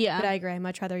secondary. Yeah. But I agree. I'd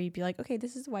much rather you'd be like, okay,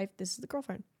 this is the wife, this is the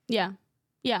girlfriend. Yeah.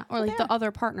 Yeah. Or like the other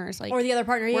partners. Like, Or the other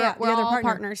partner. we're, Yeah. we're the other all partner.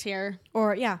 partners here.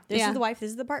 Or this Yeah. is the wife, this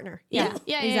is the partner. Yeah.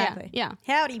 Yeah. Exactly. Yeah.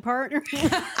 Howdy, partner.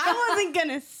 I wasn't going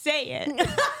to say it.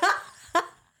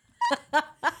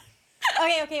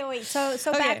 Okay, wait. So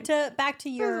Okay. back to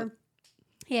your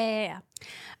Yeah.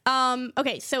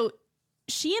 Okay, so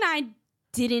she and I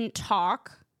didn't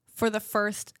talk for the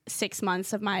first 6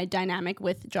 months of my dynamic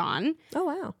with John Oh,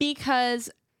 wow. because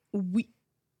we,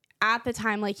 at the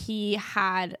time, like, he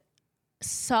had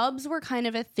subs were kind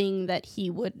of a thing that he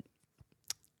would,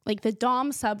 like, the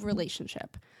dom sub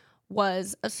relationship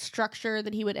was a structure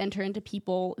that he would enter into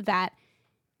people that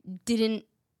didn't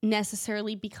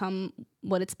necessarily become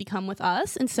what it's become with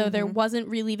us. And so there wasn't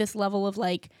really this level of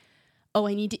like, oh,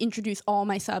 I need to introduce all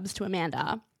my subs to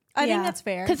Amanda. I Yeah. think that's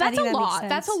fair. Because I that's think a that makes lot.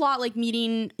 That's a sense. lot, like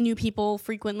meeting new people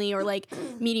frequently or like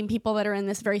meeting people that are in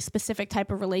this very specific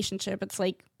type of relationship. It's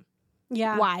like,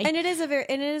 Yeah. why? And it is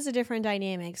a different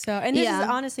dynamic. So, and this Yeah. is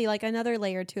honestly like another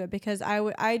layer to it because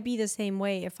I'd be the same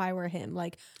way if I were him.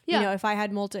 Like, Yeah. you know, if I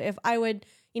had if I would,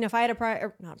 you know, if I had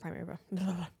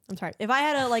I'm sorry. If I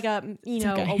had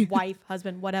a wife,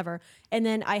 husband, whatever, and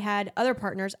then I had other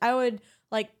partners, I would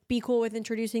like be cool with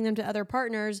introducing them to other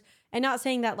partners and not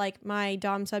saying that like my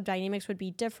dom sub dynamics would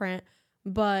be different,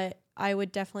 but I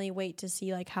would definitely wait to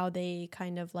see like how they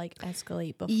kind of like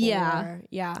escalate before. Yeah.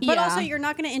 Yeah. But Yeah. also, you're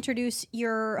not going to introduce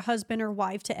your husband or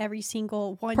wife to every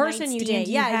single one person you date.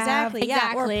 Yeah, exactly.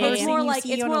 Yeah. Or Exactly. it's more you like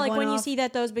see it's on more a like when you one-off. see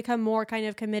that those become more kind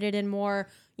of committed and more,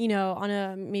 you know, on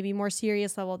a maybe more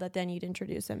serious level that then you'd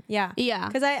introduce him. Yeah. yeah.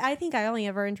 Because I think I only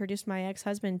ever introduced my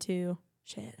ex-husband to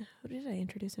who did I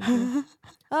introduce him to?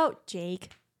 Oh, Jake.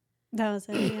 That was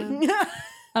it. Yeah.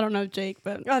 I don't know Jake,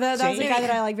 but Oh, that was the Jake. guy that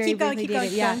I like very Keep going, briefly keep going,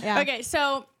 dated. keep Yeah, going. yeah. Okay,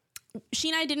 so she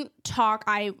and I didn't talk.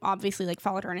 I obviously like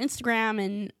followed her on Instagram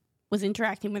and was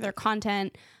interacting with her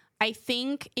content. I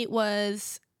think it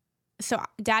was so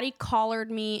Daddy collared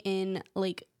me in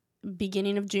like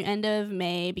beginning of June, end of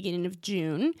May, beginning of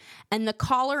June, and the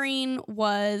collaring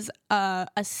was a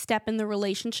step in the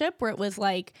relationship where it was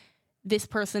like this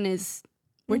person is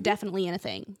we're definitely in a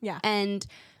thing. Yeah. And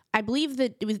I believe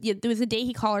that it was the day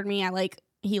he collared me.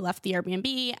 He left the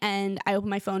Airbnb and I opened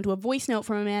my phone to a voice note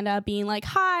from Amanda being like,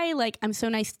 hi, like, I'm so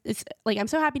nice. It's like, I'm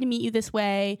so happy to meet you this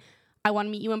way. I want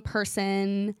to meet you in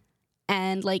person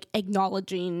and like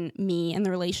acknowledging me and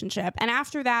the relationship. And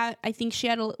after that, I think we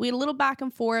had a little back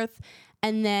and forth.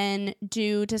 And then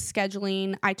due to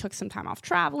scheduling, I took some time off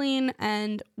traveling.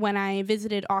 And when I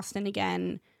visited Austin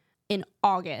again in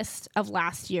August of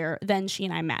last year, then she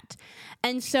and I met.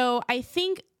 And so I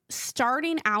think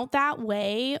starting out that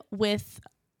way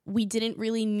we didn't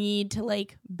really need to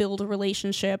like build a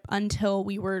relationship until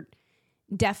we were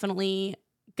definitely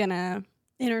gonna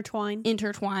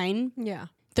intertwine. Yeah.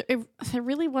 There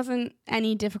really wasn't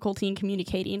any difficulty in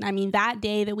communicating. I mean, that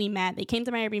day that we met, they came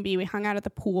to my Airbnb, we hung out at the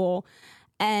pool,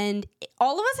 and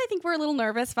all of us, I think, were a little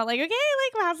nervous about like, okay,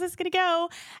 like, how's this gonna go?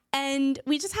 And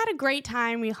we just had a great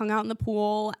time. We hung out in the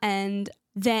pool, and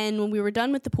then when we were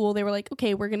done with the pool, they were like,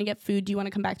 okay, we're gonna get food. Do you want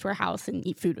to come back to our house and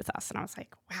eat food with us? And I was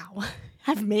like, wow,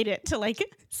 I've made it to like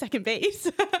second base.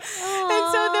 And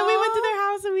so then we went to their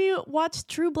house and we watched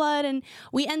True Blood, and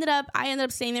I ended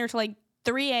up staying there till like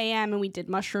 3 a.m. and we did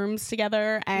mushrooms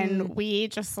together and we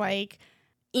just like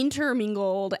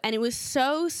intermingled, and it was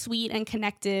so sweet and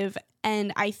connective.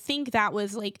 And I think that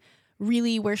was like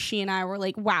really where she and I were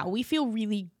like, wow, we feel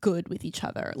really good with each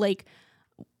other. Like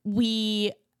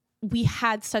we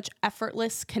had such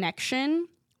effortless connection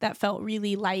that felt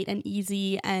really light and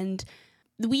easy, and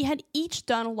we had each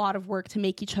done a lot of work to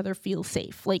make each other feel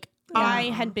safe. Like I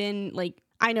had been like,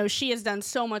 I know she has done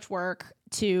so much work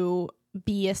to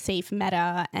be a safe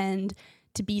meta and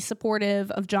to be supportive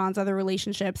of John's other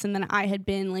relationships. And then I had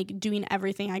been like doing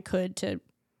everything I could to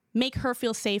make her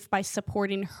feel safe by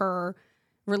supporting her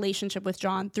relationship with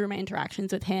John through my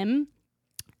interactions with him.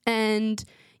 And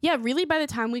yeah, really by the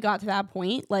time we got to that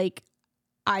point, like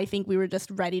I think we were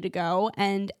just ready to go.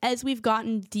 And as we've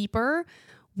gotten deeper,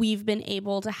 we've been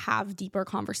able to have deeper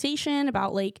conversation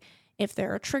about like if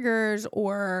there are triggers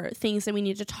or things that we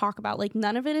need to talk about. Like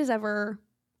none of it is ever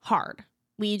hard.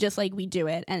 We just like, we do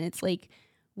it. And it's like,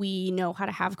 we know how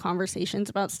to have conversations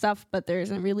about stuff, but there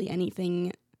isn't really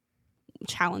anything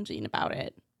challenging about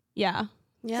it. Yeah.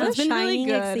 Yeah. So it's been really Shining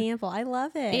good. example. I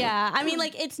love it. Yeah. I mean,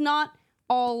 like it's not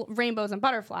all rainbows and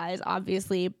butterflies,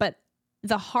 obviously, but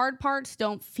the hard parts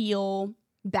don't feel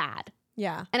bad.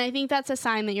 Yeah. And I think that's a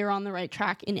sign that you're on the right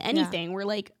track in anything where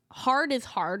like hard is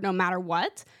hard no matter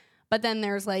what. But then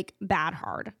there's like bad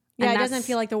hard. Yeah, it doesn't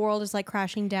feel like the world is like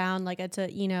crashing down. Like it's a,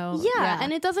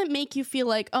 and it doesn't make you feel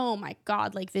like, oh my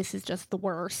God, like this is just the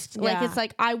worst. Yeah. Like it's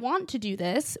like, I want to do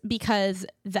this because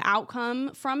the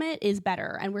outcome from it is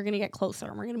better and we're going to get closer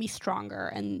and we're going to be stronger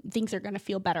and things are going to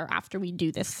feel better after we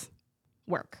do this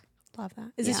work. Love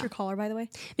that. Is this your collar, by the way?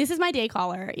 This is my day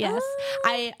collar. Yes.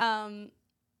 I oh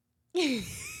yeah,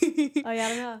 I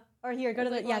don't know. Or here, go to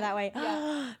the that way.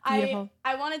 Yeah. Beautiful.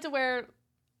 I wanted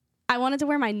to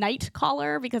wear my night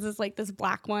collar because it's like this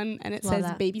black one and it says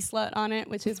Baby Slut on it,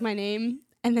 which is my name,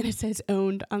 and then it says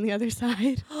owned on the other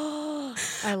side.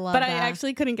 I love but that. I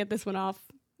actually couldn't get this one off.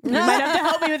 You might have to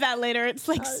help me with that later. It's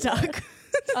like stuck.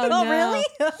 Oh, no. Really?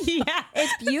 Yeah.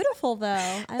 It's beautiful though.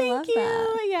 I love Thank you.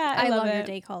 that. Yeah, I love it. your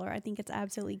day collar. I think it's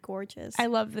absolutely gorgeous. I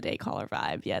love the day collar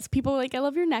vibe. Yes, people are like, I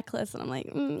love your necklace, and I'm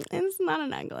like, it's not a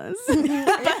necklace. but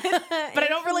I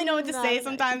don't really know what to say.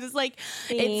 Sometimes it's like,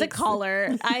 it's a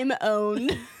collar. I'm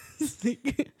owned.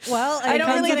 Well, I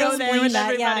don't really go there with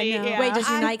everybody. Yeah, no. Yeah. Wait, does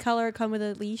your night collar come with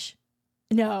a leash?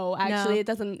 No, actually, it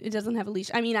doesn't. It doesn't have a leash.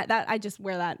 I mean, I just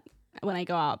wear that when I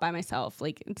go out by myself.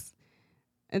 Like it's.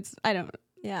 I don't.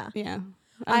 Yeah. Yeah.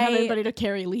 I don't have anybody to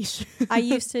carry a leash. I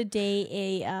used to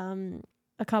date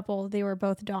a couple. They were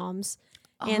both doms.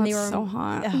 And they were so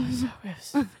hot.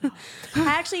 I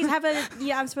actually have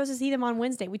I'm supposed to see them on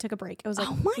Wednesday. We took a break. It was like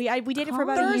we dated for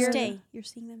about a year. Thursday. You're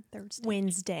seeing them Thursday.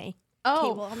 Wednesday. Okay,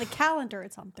 well, on the calendar,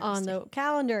 it's on Thursday. On the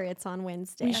calendar, it's on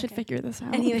Wednesday. We should figure this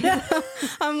out. Anyway.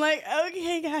 I'm like,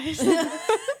 okay, guys.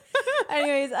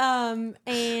 Anyways,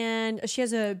 and she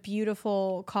has a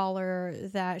beautiful collar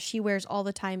that she wears all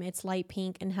the time. It's light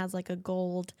pink and has like a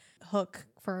gold hook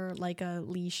for like a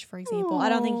leash, for example. Aww. I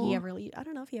don't think I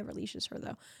don't know if he ever leashes her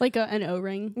though. Like an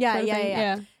O-ring.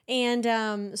 Yeah. And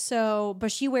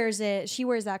but she wears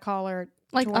that collar.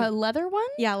 Like a leather one?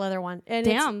 Yeah, leather one. And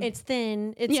damn. It's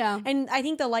thin. And I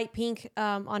think the light pink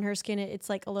on her skin, it's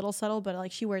like a little subtle, but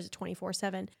like she wears it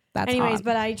 24/7. That's Anyways, hot.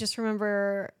 but I just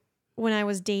remember when I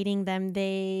was dating them,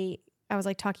 I was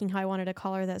like talking how I wanted a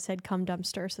collar that said "Cum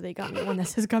Dumpster," so they got me one that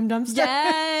says "Cum Dumpster."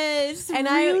 Yes, and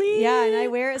really? I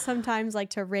wear it sometimes like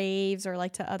to raves or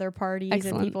like to other parties.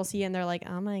 Excellent. And people see it and they're like,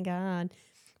 "Oh my God!"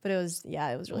 But it was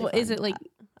really. Well, fun. is it like?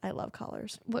 I love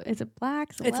collars. What is it?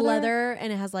 Black? It's leather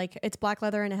and it has it's black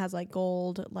leather and it has like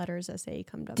gold letters that say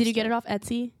 "Cum Dumpster." Did you get it off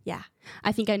Etsy? Yeah,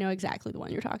 I think I know exactly the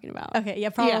one you're talking about. Okay, yeah,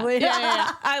 probably.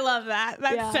 Yeah. I love that.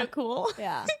 That's so cool.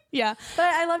 Yeah, yeah. But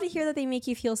I love to hear that they make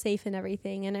you feel safe and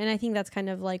everything, and I think that's kind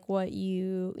of like what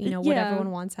what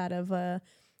everyone wants out of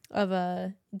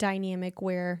a dynamic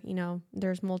where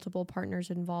there's multiple partners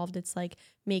involved. It's like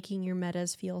making your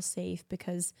metas feel safe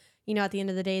because at the end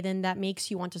of the day, then that makes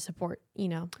you want to support their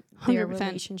 100%.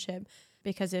 relationship.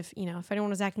 Because if anyone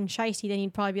was acting shysty, then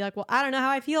you'd probably be like, well, I don't know how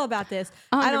I feel about this.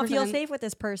 100%. I don't feel safe with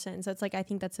this person. So it's like, I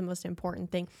think that's the most important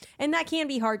thing. And that can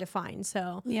be hard to find.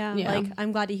 So yeah. like,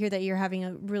 I'm glad to hear that you're having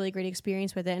a really great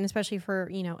experience with it. And especially for,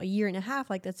 a year and a half,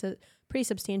 like that's a pretty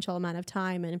substantial amount of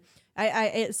time. And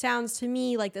it sounds to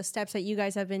me like the steps that you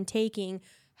guys have been taking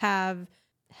have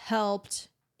helped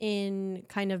in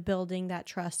kind of building that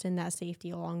trust and that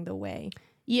safety along the way.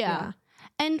 Yeah.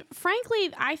 And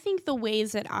frankly, I think the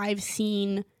ways that I've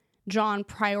seen John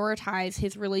prioritize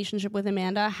his relationship with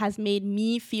Amanda has made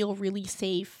me feel really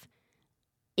safe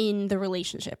in the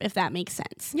relationship, if that makes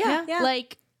sense. Yeah.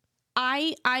 Like,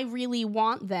 I really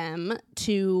want them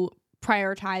to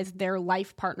prioritize their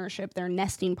life partnership, their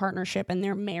nesting partnership, and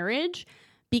their marriage,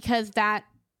 because that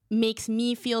makes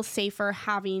me feel safer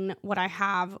having what I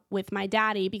have with my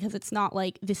daddy, because it's not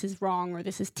like this is wrong or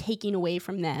this is taking away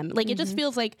from them. Like, it just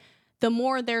feels like the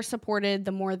more they're supported,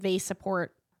 the more they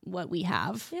support what we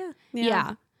have.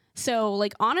 Yeah. So,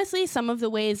 like, honestly, some of the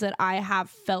ways that I have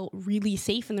felt really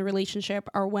safe in the relationship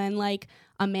are when, like,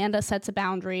 Amanda sets a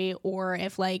boundary, or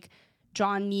if, like,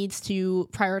 John needs to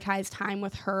prioritize time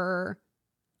with her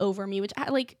over me, which,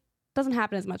 like, doesn't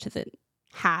happen as much as it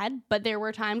had. But there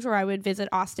were times where I would visit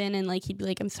Austin and, like, he'd be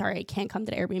like, I'm sorry, I can't come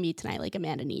to the Airbnb tonight. Like,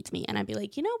 Amanda needs me. And I'd be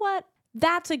like, you know what?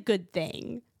 That's a good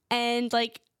thing. And,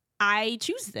 like, I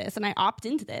choose this and I opt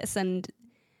into this. And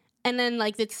then,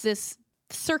 like, it's this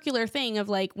circular thing of,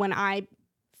 like, when I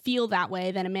feel that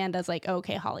way, then Amanda's like, oh,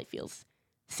 okay, Holly feels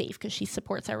safe because she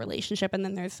supports our relationship, and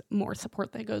then there's more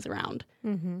support that goes around.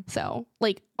 So,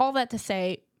 like, all that to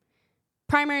say,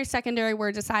 primary, secondary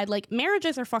words aside, like,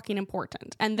 marriages are fucking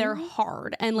important and they're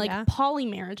hard, and like poly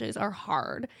marriages are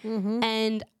hard.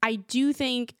 And I do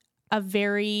think a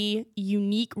very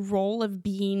unique role of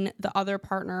being the other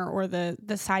partner or the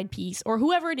side piece or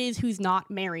whoever it is who's not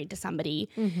married to somebody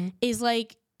is,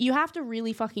 like, you have to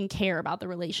really fucking care about the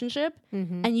relationship,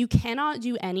 and you cannot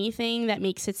do anything that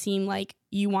makes it seem like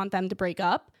you want them to break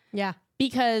up. Yeah.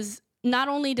 because not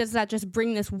only does that just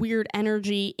bring this weird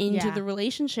energy into the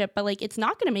relationship, but like it's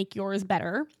not going to make yours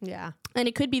better. Yeah. And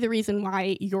it could be the reason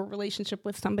why your relationship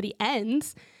with somebody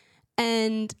ends.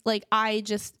 And like I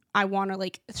want to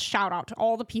like shout out to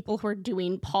all the people who are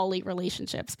doing poly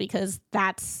relationships, because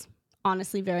that's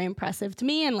honestly very impressive to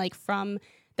me. And like from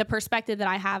the perspective that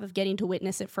I have of getting to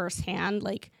witness it firsthand,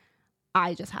 like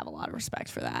I just have a lot of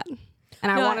respect for that.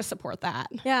 And I want to support that.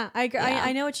 Yeah,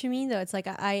 I know what you mean, though. It's like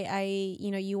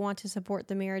you want to support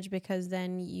the marriage because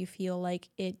then you feel like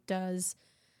it does,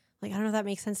 like, I don't know if that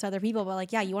makes sense to other people, but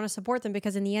like, yeah, you want to support them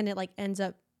because in the end it like ends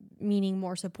up meaning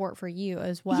more support for you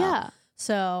as well. Yeah.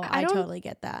 So I totally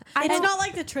get that. It's not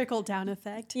like the trickle down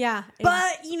effect. Yeah.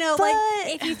 But,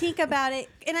 like if you think about it,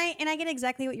 and I get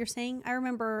exactly what you're saying. I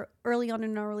remember early on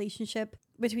in our relationship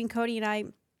between Cody and I,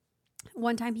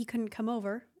 one time he couldn't come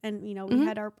over, and we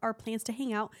had our plans to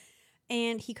hang out,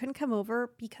 and he couldn't come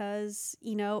over because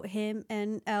him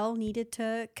and Elle needed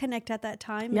to connect at that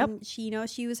time. Yep. And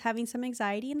she was having some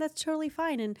anxiety, and that's totally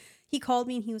fine. And he called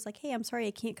me and he was like, "Hey, I'm sorry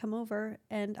I can't come over."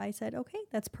 And I said, "Okay,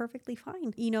 that's perfectly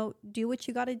fine. Do what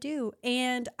you got to do."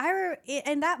 And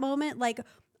in that moment, like,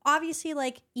 obviously,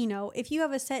 like, if you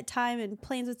have a set time and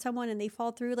plans with someone and they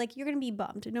fall through, like, you're going to be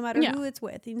bummed no matter who it's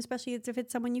with, and especially if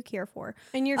it's someone you care for.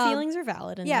 And your feelings are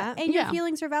valid in that. And your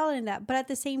feelings are valid in that. But at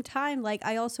the same time, like,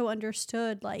 I also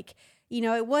understood, like,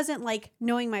 it wasn't like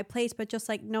knowing my place, but just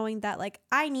like knowing that, like,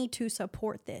 I need to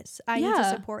support this. I need to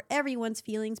support everyone's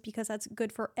feelings because that's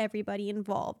good for everybody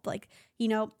involved. Like,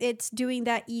 it's doing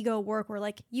that ego work where,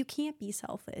 like, you can't be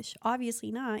selfish.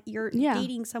 Obviously not. You're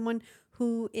dating someone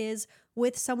who is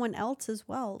with someone else as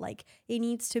well. Like, it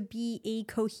needs to be a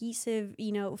cohesive,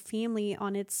 family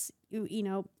on its,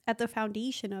 at the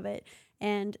foundation of it.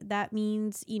 And that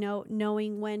means,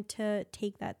 knowing when to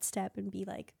take that step and be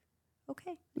like,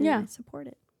 okay, I support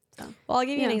it. So, well, I'll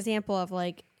give you an example of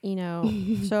like,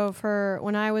 so for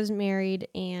when I was married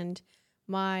and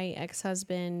my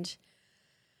ex-husband,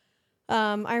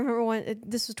 I remember when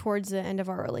this was towards the end of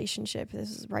our relationship. This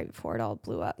is right before it all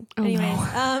blew up. Oh, anyways,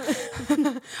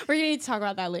 no. We're gonna need to talk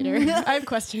about that later. I have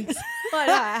questions. Well,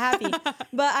 no, happy.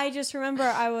 But I just remember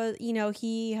I was,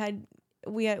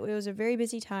 it was a very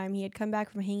busy time. He had come back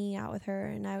from hanging out with her,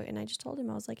 and I just told him,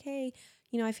 I was like, hey,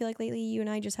 I feel like lately you and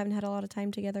I just haven't had a lot of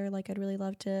time together. Like, I'd really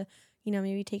love to,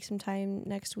 maybe take some time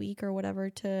next week or whatever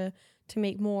to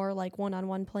make more like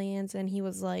one-on-one plans. And he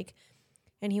was like,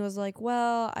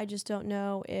 well, I just don't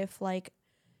know if like,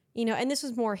 and this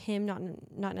was more him,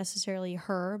 not necessarily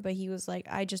her, but he was like,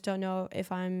 I just don't know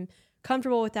if I'm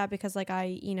comfortable with that because like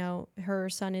her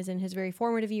son is in his very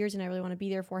formative years and I really want to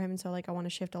be there for him. And so like, I want to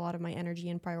shift a lot of my energy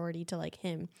and priority to like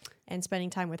him and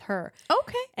spending time with her.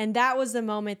 Okay. And that was the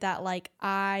moment that like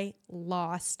I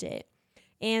lost it.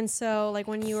 And so like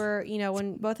when you were,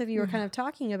 when both of you were kind of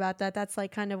talking about that, that's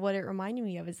like kind of what it reminded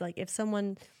me of, is like if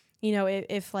someone,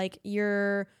 if like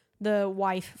you're the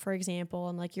wife, for example,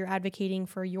 and like you're advocating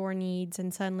for your needs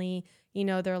and suddenly,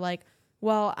 they're like,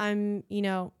 well, I'm,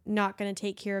 not going to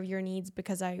take care of your needs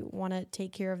because I want to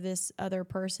take care of this other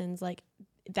person's, like,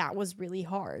 that was really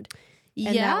hard.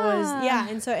 And that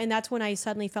was, and that's when I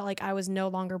suddenly felt like I was no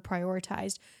longer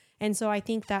prioritized. And so I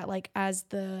think that like as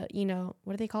the,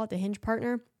 what do they call it? The hinge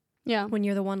partner. Yeah. When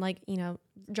you're the one like,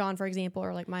 John, for example,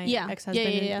 or like my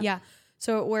ex-husband. Yeah.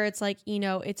 So where it's like,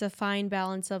 it's a fine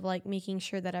balance of like making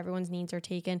sure that everyone's needs are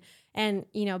taken. And,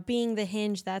 being the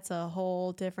hinge, that's a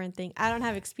whole different thing. I don't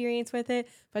have experience with it,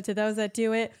 but to those that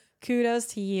do it, kudos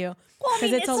to you. Well, I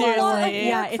mean, it's a lot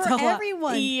of work for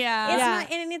everyone. Yeah. It's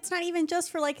not, and it's not even just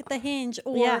for like the hinge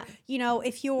or,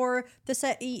 if you're the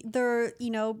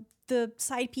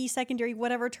side piece, secondary,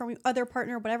 whatever term, other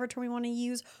partner, whatever term we want to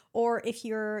use, or if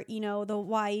you're, the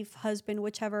wife, husband,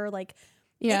 whichever, like,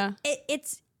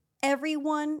 it's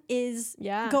everyone is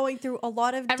going through a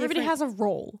lot of everybody has a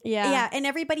role. And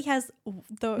everybody has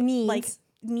the needs. Like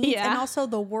needs and also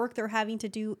the work they're having to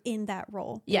do in that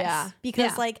role. Yes.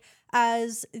 Because like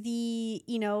as the,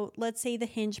 let's say the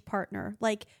hinge partner,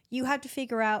 like you have to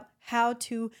figure out how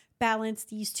to balance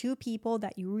these two people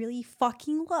that you really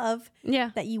fucking love,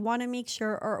 that you want to make sure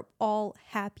are all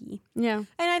happy. Yeah. And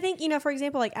I think, for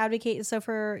example, like advocate. So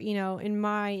for, in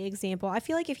my example, I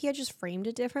feel like if he had just framed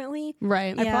it differently,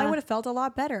 right, I probably would have felt a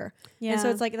lot better. Yeah. And so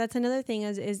it's like, that's another thing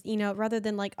is, rather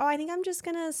than like, oh, I think I'm just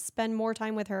going to spend more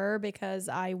time with her because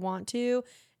I want to.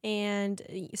 and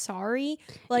sorry.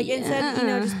 Like instead,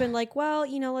 just been like, well,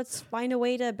 let's find a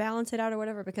way to balance it out or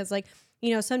whatever. Because like,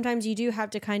 sometimes you do have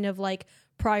to kind of like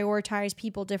prioritize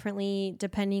people differently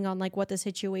depending on like what the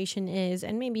situation is,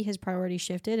 and maybe his priorities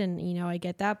shifted, and I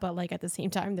get that, but like at the same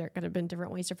time there could have been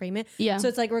different ways to frame it. So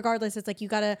it's like regardless, it's like you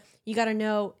gotta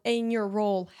know in your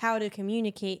role how to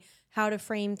communicate, how to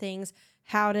frame things,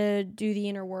 how to do the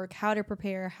inner work, how to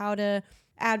prepare, how to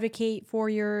advocate for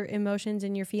your emotions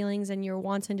and your feelings and your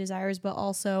wants and desires, but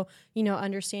also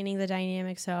understanding the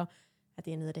dynamic. So at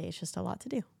the end of the day, it's just a lot to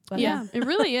do. But it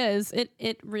really is.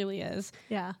 It really is.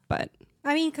 Yeah. But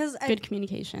I mean, because good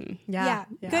communication. Yeah.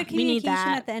 Good We need communication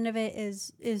that. at the end of it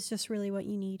is just really what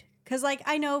you need. Because like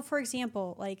I know, for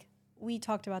example, like we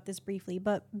talked about this briefly,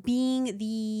 but being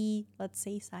the, let's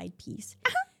say, side piece,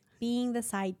 being the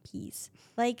side piece,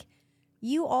 like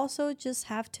you also just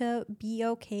have to be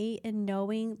okay in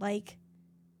knowing, like,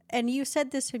 and you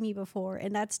said this to me before,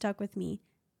 and that stuck with me.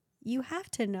 You have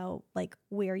to know like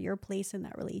where your place in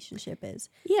that relationship is.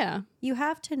 Yeah. You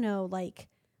have to know like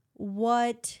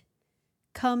what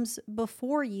comes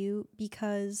before you,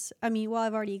 because I mean, well,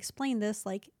 I've already explained this,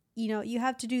 like, you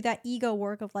have to do that ego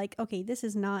work of like, okay, this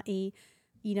is not a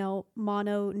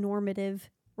mononormative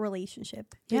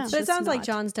relationship. Yeah. So it sounds like not.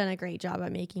 John's done a great job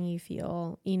at making you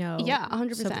feel,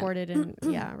 100%. supported, and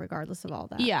regardless of all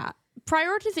that. Yeah.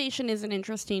 Prioritization is an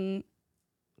interesting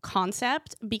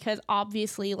concept because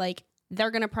obviously like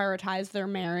they're going to prioritize their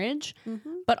marriage,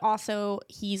 but also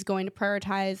he's going to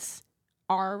prioritize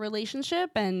our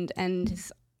relationship and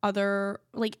his other,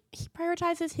 like, he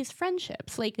prioritizes his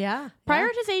friendships. Like,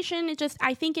 prioritization is just,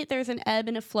 I think there's an ebb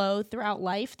and a flow throughout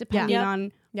life depending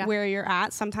on where you're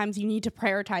at. Sometimes you need to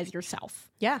prioritize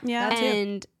yourself. Yeah.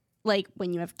 And like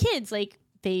when you have kids, like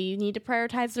they need to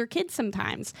prioritize their kids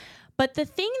sometimes. But the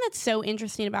thing that's so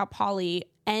interesting about poly,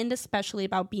 and especially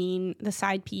about being the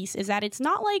side piece, is that it's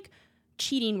not like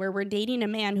cheating where we're dating a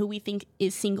man who we think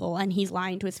is single and he's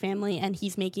lying to his family and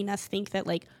he's making us think that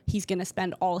like he's gonna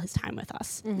spend all his time with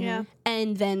us. Yeah.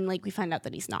 And then like we find out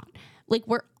that he's not. Like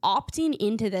we're opting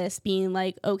into this being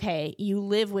like, okay, you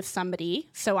live with somebody,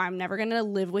 so I'm never gonna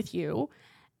live with you.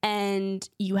 And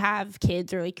you have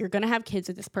kids, or like you're gonna have kids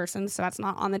with this person, so that's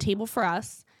not on the table for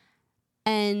us.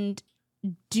 And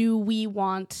do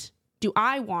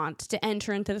I want to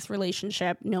enter into this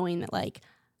relationship knowing that like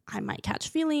I might catch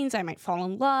feelings, I might fall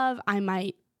in love, I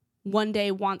might one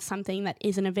day want something that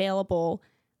isn't available.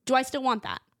 Do I still want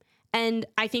that? And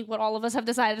I think what all of us have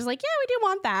decided is like, yeah, we do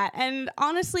want that. And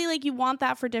honestly, like you want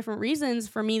that for different reasons.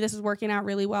 For me, this is working out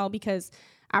really well because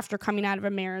after coming out of a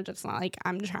marriage, it's not like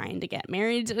I'm trying to get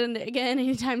married again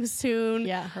anytime soon.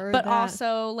 Yeah, heard but that.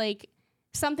 also like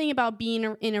something about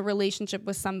being in a relationship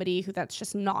with somebody who that's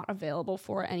just not available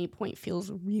for at any point feels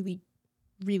really,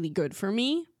 really good for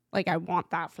me. Like I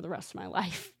want that for the rest of my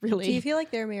life, really. Do you feel like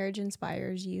their marriage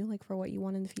inspires you, like for what you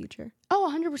want in the future?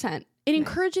 Oh, 100%. It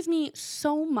encourages me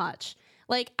so much.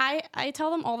 Like I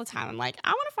tell them all the time, I'm like,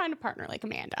 I want to find a partner like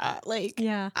Amanda. Like,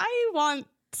 I want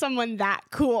someone that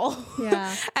cool.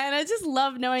 Yeah. And I just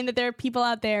love knowing that there are people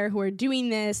out there who are doing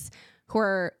this, who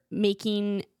are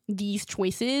making these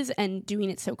choices and doing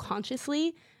it so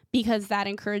consciously, because that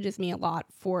encourages me a lot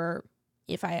for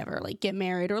if I ever like get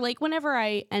married or like whenever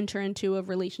I enter into a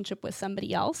relationship with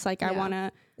somebody else. Like I want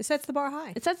to, it sets the bar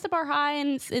high. it sets the bar high,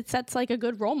 and it sets like a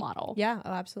good role model. Yeah.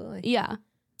 Oh, absolutely. Yeah.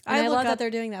 I love that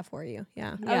they're doing that for you.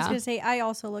 Yeah. I was gonna say I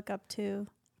also look up to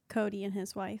Cody and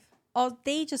his wife.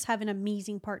 They just have an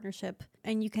amazing partnership,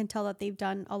 and you can tell that they've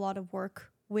done a lot of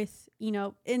work with,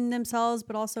 in themselves,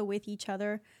 but also with each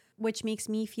other, which makes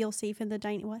me feel safe in the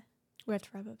dynamic. We have to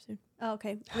wrap up soon. Oh,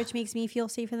 okay. Which makes me feel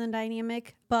safe in the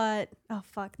dynamic. But oh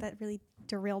fuck, that really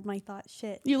derailed my thought.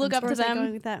 Shit. You look up to Where was I them.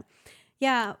 going with that?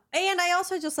 Yeah. And I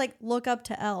also just like look up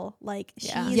to Elle. Like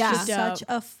she's Yeah. just Dope. such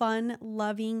a fun,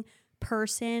 loving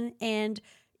person, and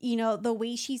the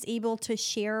way she's able to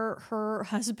share her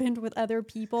husband with other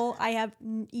people, I have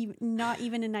not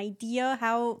even an idea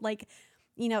how like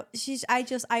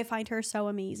I find her so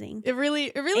amazing. It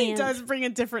really And- does bring a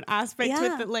different aspect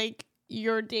with it. Like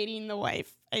you're dating the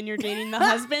wife and you're dating the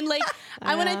husband. Like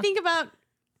when I think about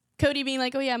Cody being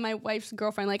like, oh yeah, my wife's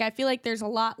girlfriend, like I feel like there's a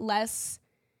lot less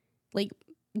like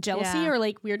jealousy or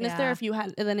like weirdness there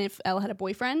than if Elle had a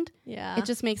boyfriend. Yeah. It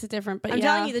just makes it different. But I'm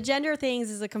telling you, the gender things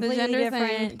is a completely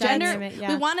different dynamic.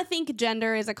 We want to think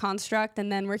gender is a construct,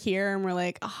 and then we're here and we're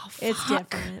like, oh, fuck. It's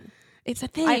different. It's a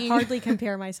thing. I hardly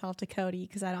compare myself to Cody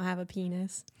because I don't have a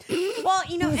penis. Well,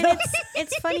 and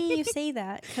it's funny you say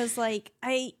that, because like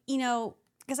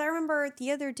because I remember the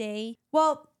other day.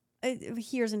 Well,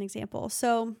 here's an example.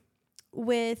 So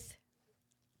with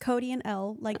Cody and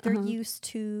Elle, like they're used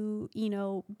to, you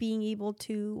know, being able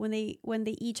to when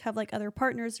they each have like other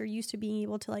partners, they're used to being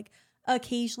able to like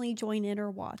occasionally join in or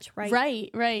watch, right?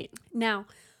 Right. Now,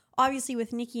 obviously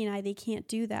with Nikki and I, they can't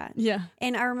do that. Yeah.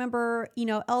 And I remember, you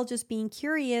know, Elle just being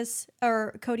curious,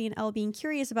 or Cody and Elle being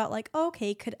curious about like,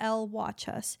 okay, could Elle watch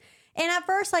us? And at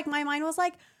first, like my mind was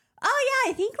like, oh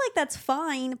yeah, I think like that's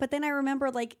fine. But then I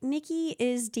remember like Nikki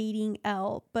is dating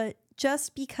Elle, but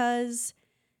just because,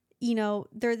 you know,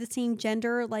 they're the same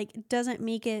gender, like doesn't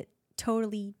make it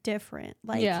totally different.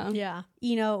 Like, Yeah.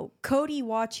 you know, Cody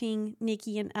watching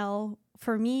Nikki and Elle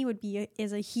for me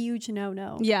is a huge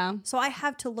no. Yeah. So I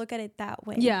have to look at it that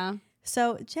way. Yeah.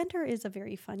 So gender is a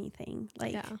very funny thing.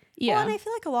 Like, Yeah. Well, and I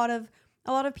feel like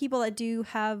a lot of people that do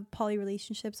have poly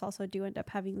relationships also do end up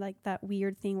having like that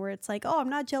weird thing where it's like, oh, I'm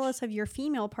not jealous of your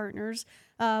female partners,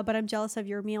 but I'm jealous of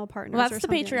your male partners. Well, or that's the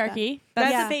something like patriarchy.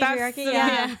 That's the patriarchy,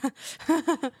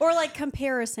 yeah. or like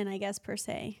comparison, I guess, per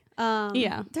se.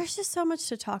 Yeah. There's just so much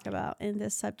to talk about in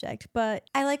this subject, but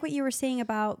I like what you were saying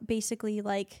about basically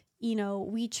like, you know,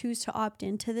 we choose to opt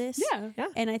into this. Yeah.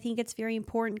 And I think it's very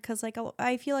important because like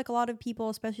I feel like a lot of people,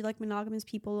 especially like monogamous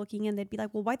people looking in, they'd be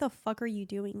like, well, why the fuck are you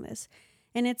doing this?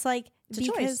 And it's like, It's a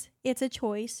because choice. it's a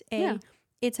choice. A,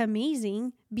 it's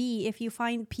amazing. B, if you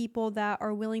find people that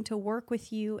are willing to work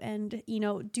with you and, you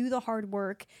know, do the hard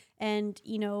work and,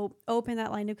 you know, open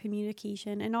that line of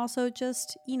communication. And also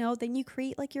just, you know, then you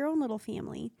create like your own little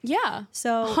family. Yeah.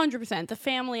 So 100%. The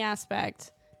family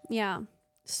aspect yeah.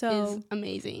 So is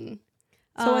amazing.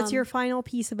 So what's your final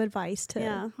piece of advice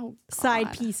to Oh, side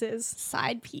God. pieces?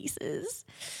 Side pieces.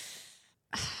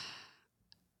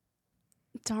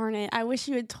 Darn it. I wish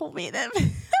you had told me that I would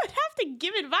have to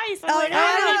give advice. I'm like,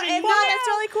 I don't even know. that's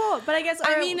really cool. But I guess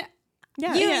I mean,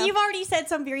 You've already said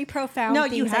some very profound No,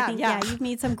 things. you I have, think, yeah. You've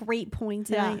made some great points.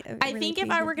 Yeah. And I think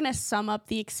if I were going to sum up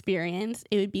the experience,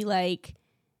 it would be like,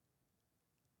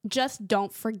 just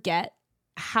don't forget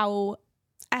how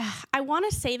I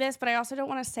want to say this, but I also don't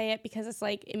want to say it because it's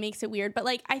like, it makes it weird. But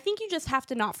like, I think you just have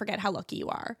to not forget how lucky you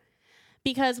are.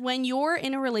 Because when you're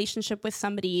in a relationship with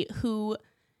somebody who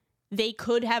they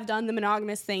could have done the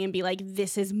monogamous thing and be like,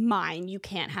 this is mine, you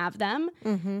can't have them.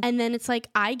 And then it's like,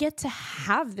 I get to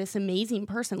have this amazing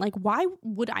person. Like, why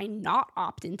would I not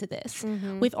opt into this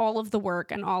with all of the work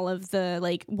and all of the,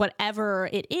 like, whatever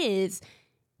it is?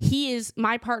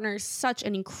 My partner is such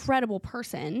an incredible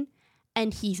person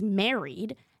and he's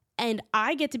married and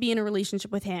I get to be in a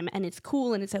relationship with him and it's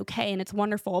cool and it's okay and it's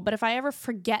wonderful. But if I ever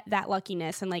forget that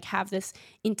luckiness and like have this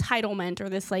entitlement or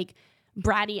this like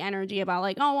bratty energy about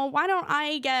like, oh, well, why don't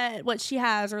I get what she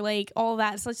has or like all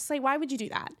that. So it's just like, why would you do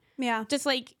that? Yeah. Just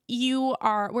like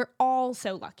we're all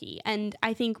so lucky. And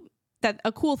I think that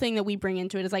a cool thing that we bring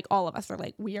into it is like all of us are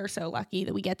like, we are so lucky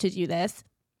that we get to do this.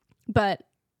 But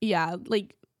yeah,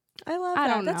 like, I love I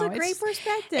that. don't That's know. a great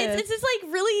perspective. it's just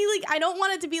like really like, I don't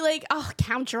want it to be like, oh,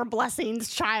 count your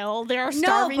blessings, child. There are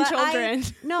starving children.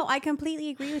 I completely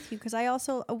agree with you because I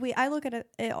also I look at it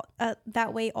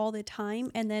that way all the time,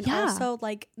 and then also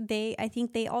like I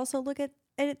think they also look at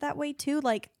it that way too.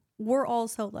 Like we're all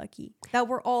so lucky that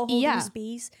we're all holding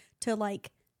space to like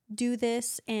do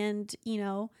this, and you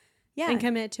know. Yeah, and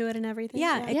commit to it and everything.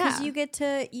 Yeah, because you get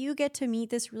to meet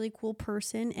this really cool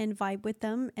person and vibe with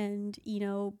them, and you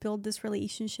know, build this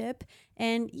relationship.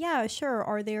 And yeah, sure,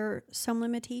 are there some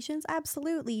limitations?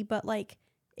 Absolutely, but like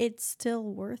it's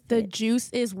still worth it. The juice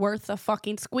is worth the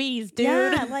fucking squeeze, dude.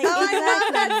 Yeah, like I love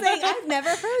exactly. that saying. I've never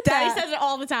heard Daddy that. says it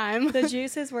all the time. The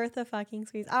juice is worth the fucking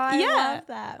squeeze. Oh, I love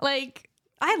that. Like,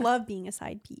 I love being a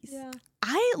side piece. Yeah.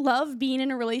 I love being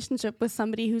in a relationship with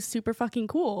somebody who's super fucking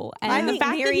cool. And I the think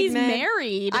fact that he's married men-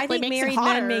 married, I like, think makes married it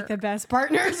hotter. men make the best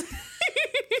partners.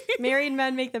 Married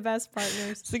men make the best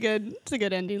partners. It's a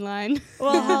good ending line.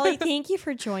 Well, Holly, thank you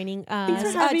for joining us. Thanks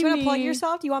for Do having you want to plug me.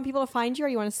 yourself? Do you want people to find you, or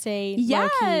you want to stay low-key?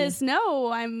 Yes,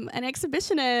 no, I'm an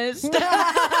exhibitionist.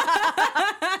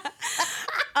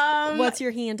 What's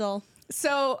your handle?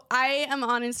 So I am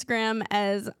on Instagram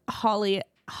as Holly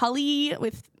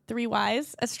with 3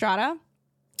 Y's, Estrada.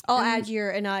 I'll add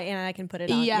your and I can put it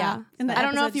on. Yeah. In the I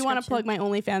don't know if episode you want to description. plug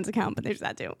my OnlyFans account, but there's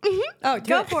that too. Oh,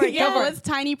 Go for it. Yeah, Go for it's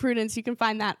Tiny Prudence. You can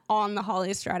find that on the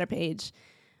Holly Estrada page.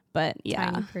 But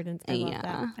yeah. Tiny Prudence. I love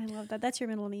that. I love that. That's your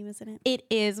middle name, isn't it? It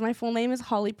is. My full name is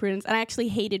Holly Prudence. And I actually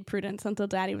hated Prudence until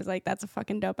Daddy was like, that's a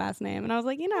fucking dope ass name. And I was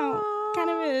like, you know, kind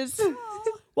of is.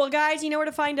 Well, guys, you know where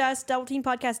to find us.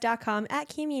 DoubleTeenPodcast.com, at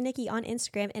Cammy and Nikki on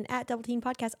Instagram, and at Double Teen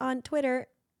Podcast on Twitter,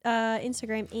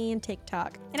 Instagram, and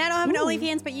TikTok. And I don't have an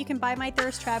OnlyFans, but you can buy my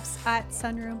thirst traps at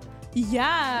Sunroom.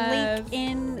 Yeah. Link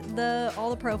in all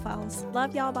the profiles.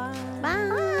 Love y'all. Bye.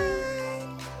 Bye.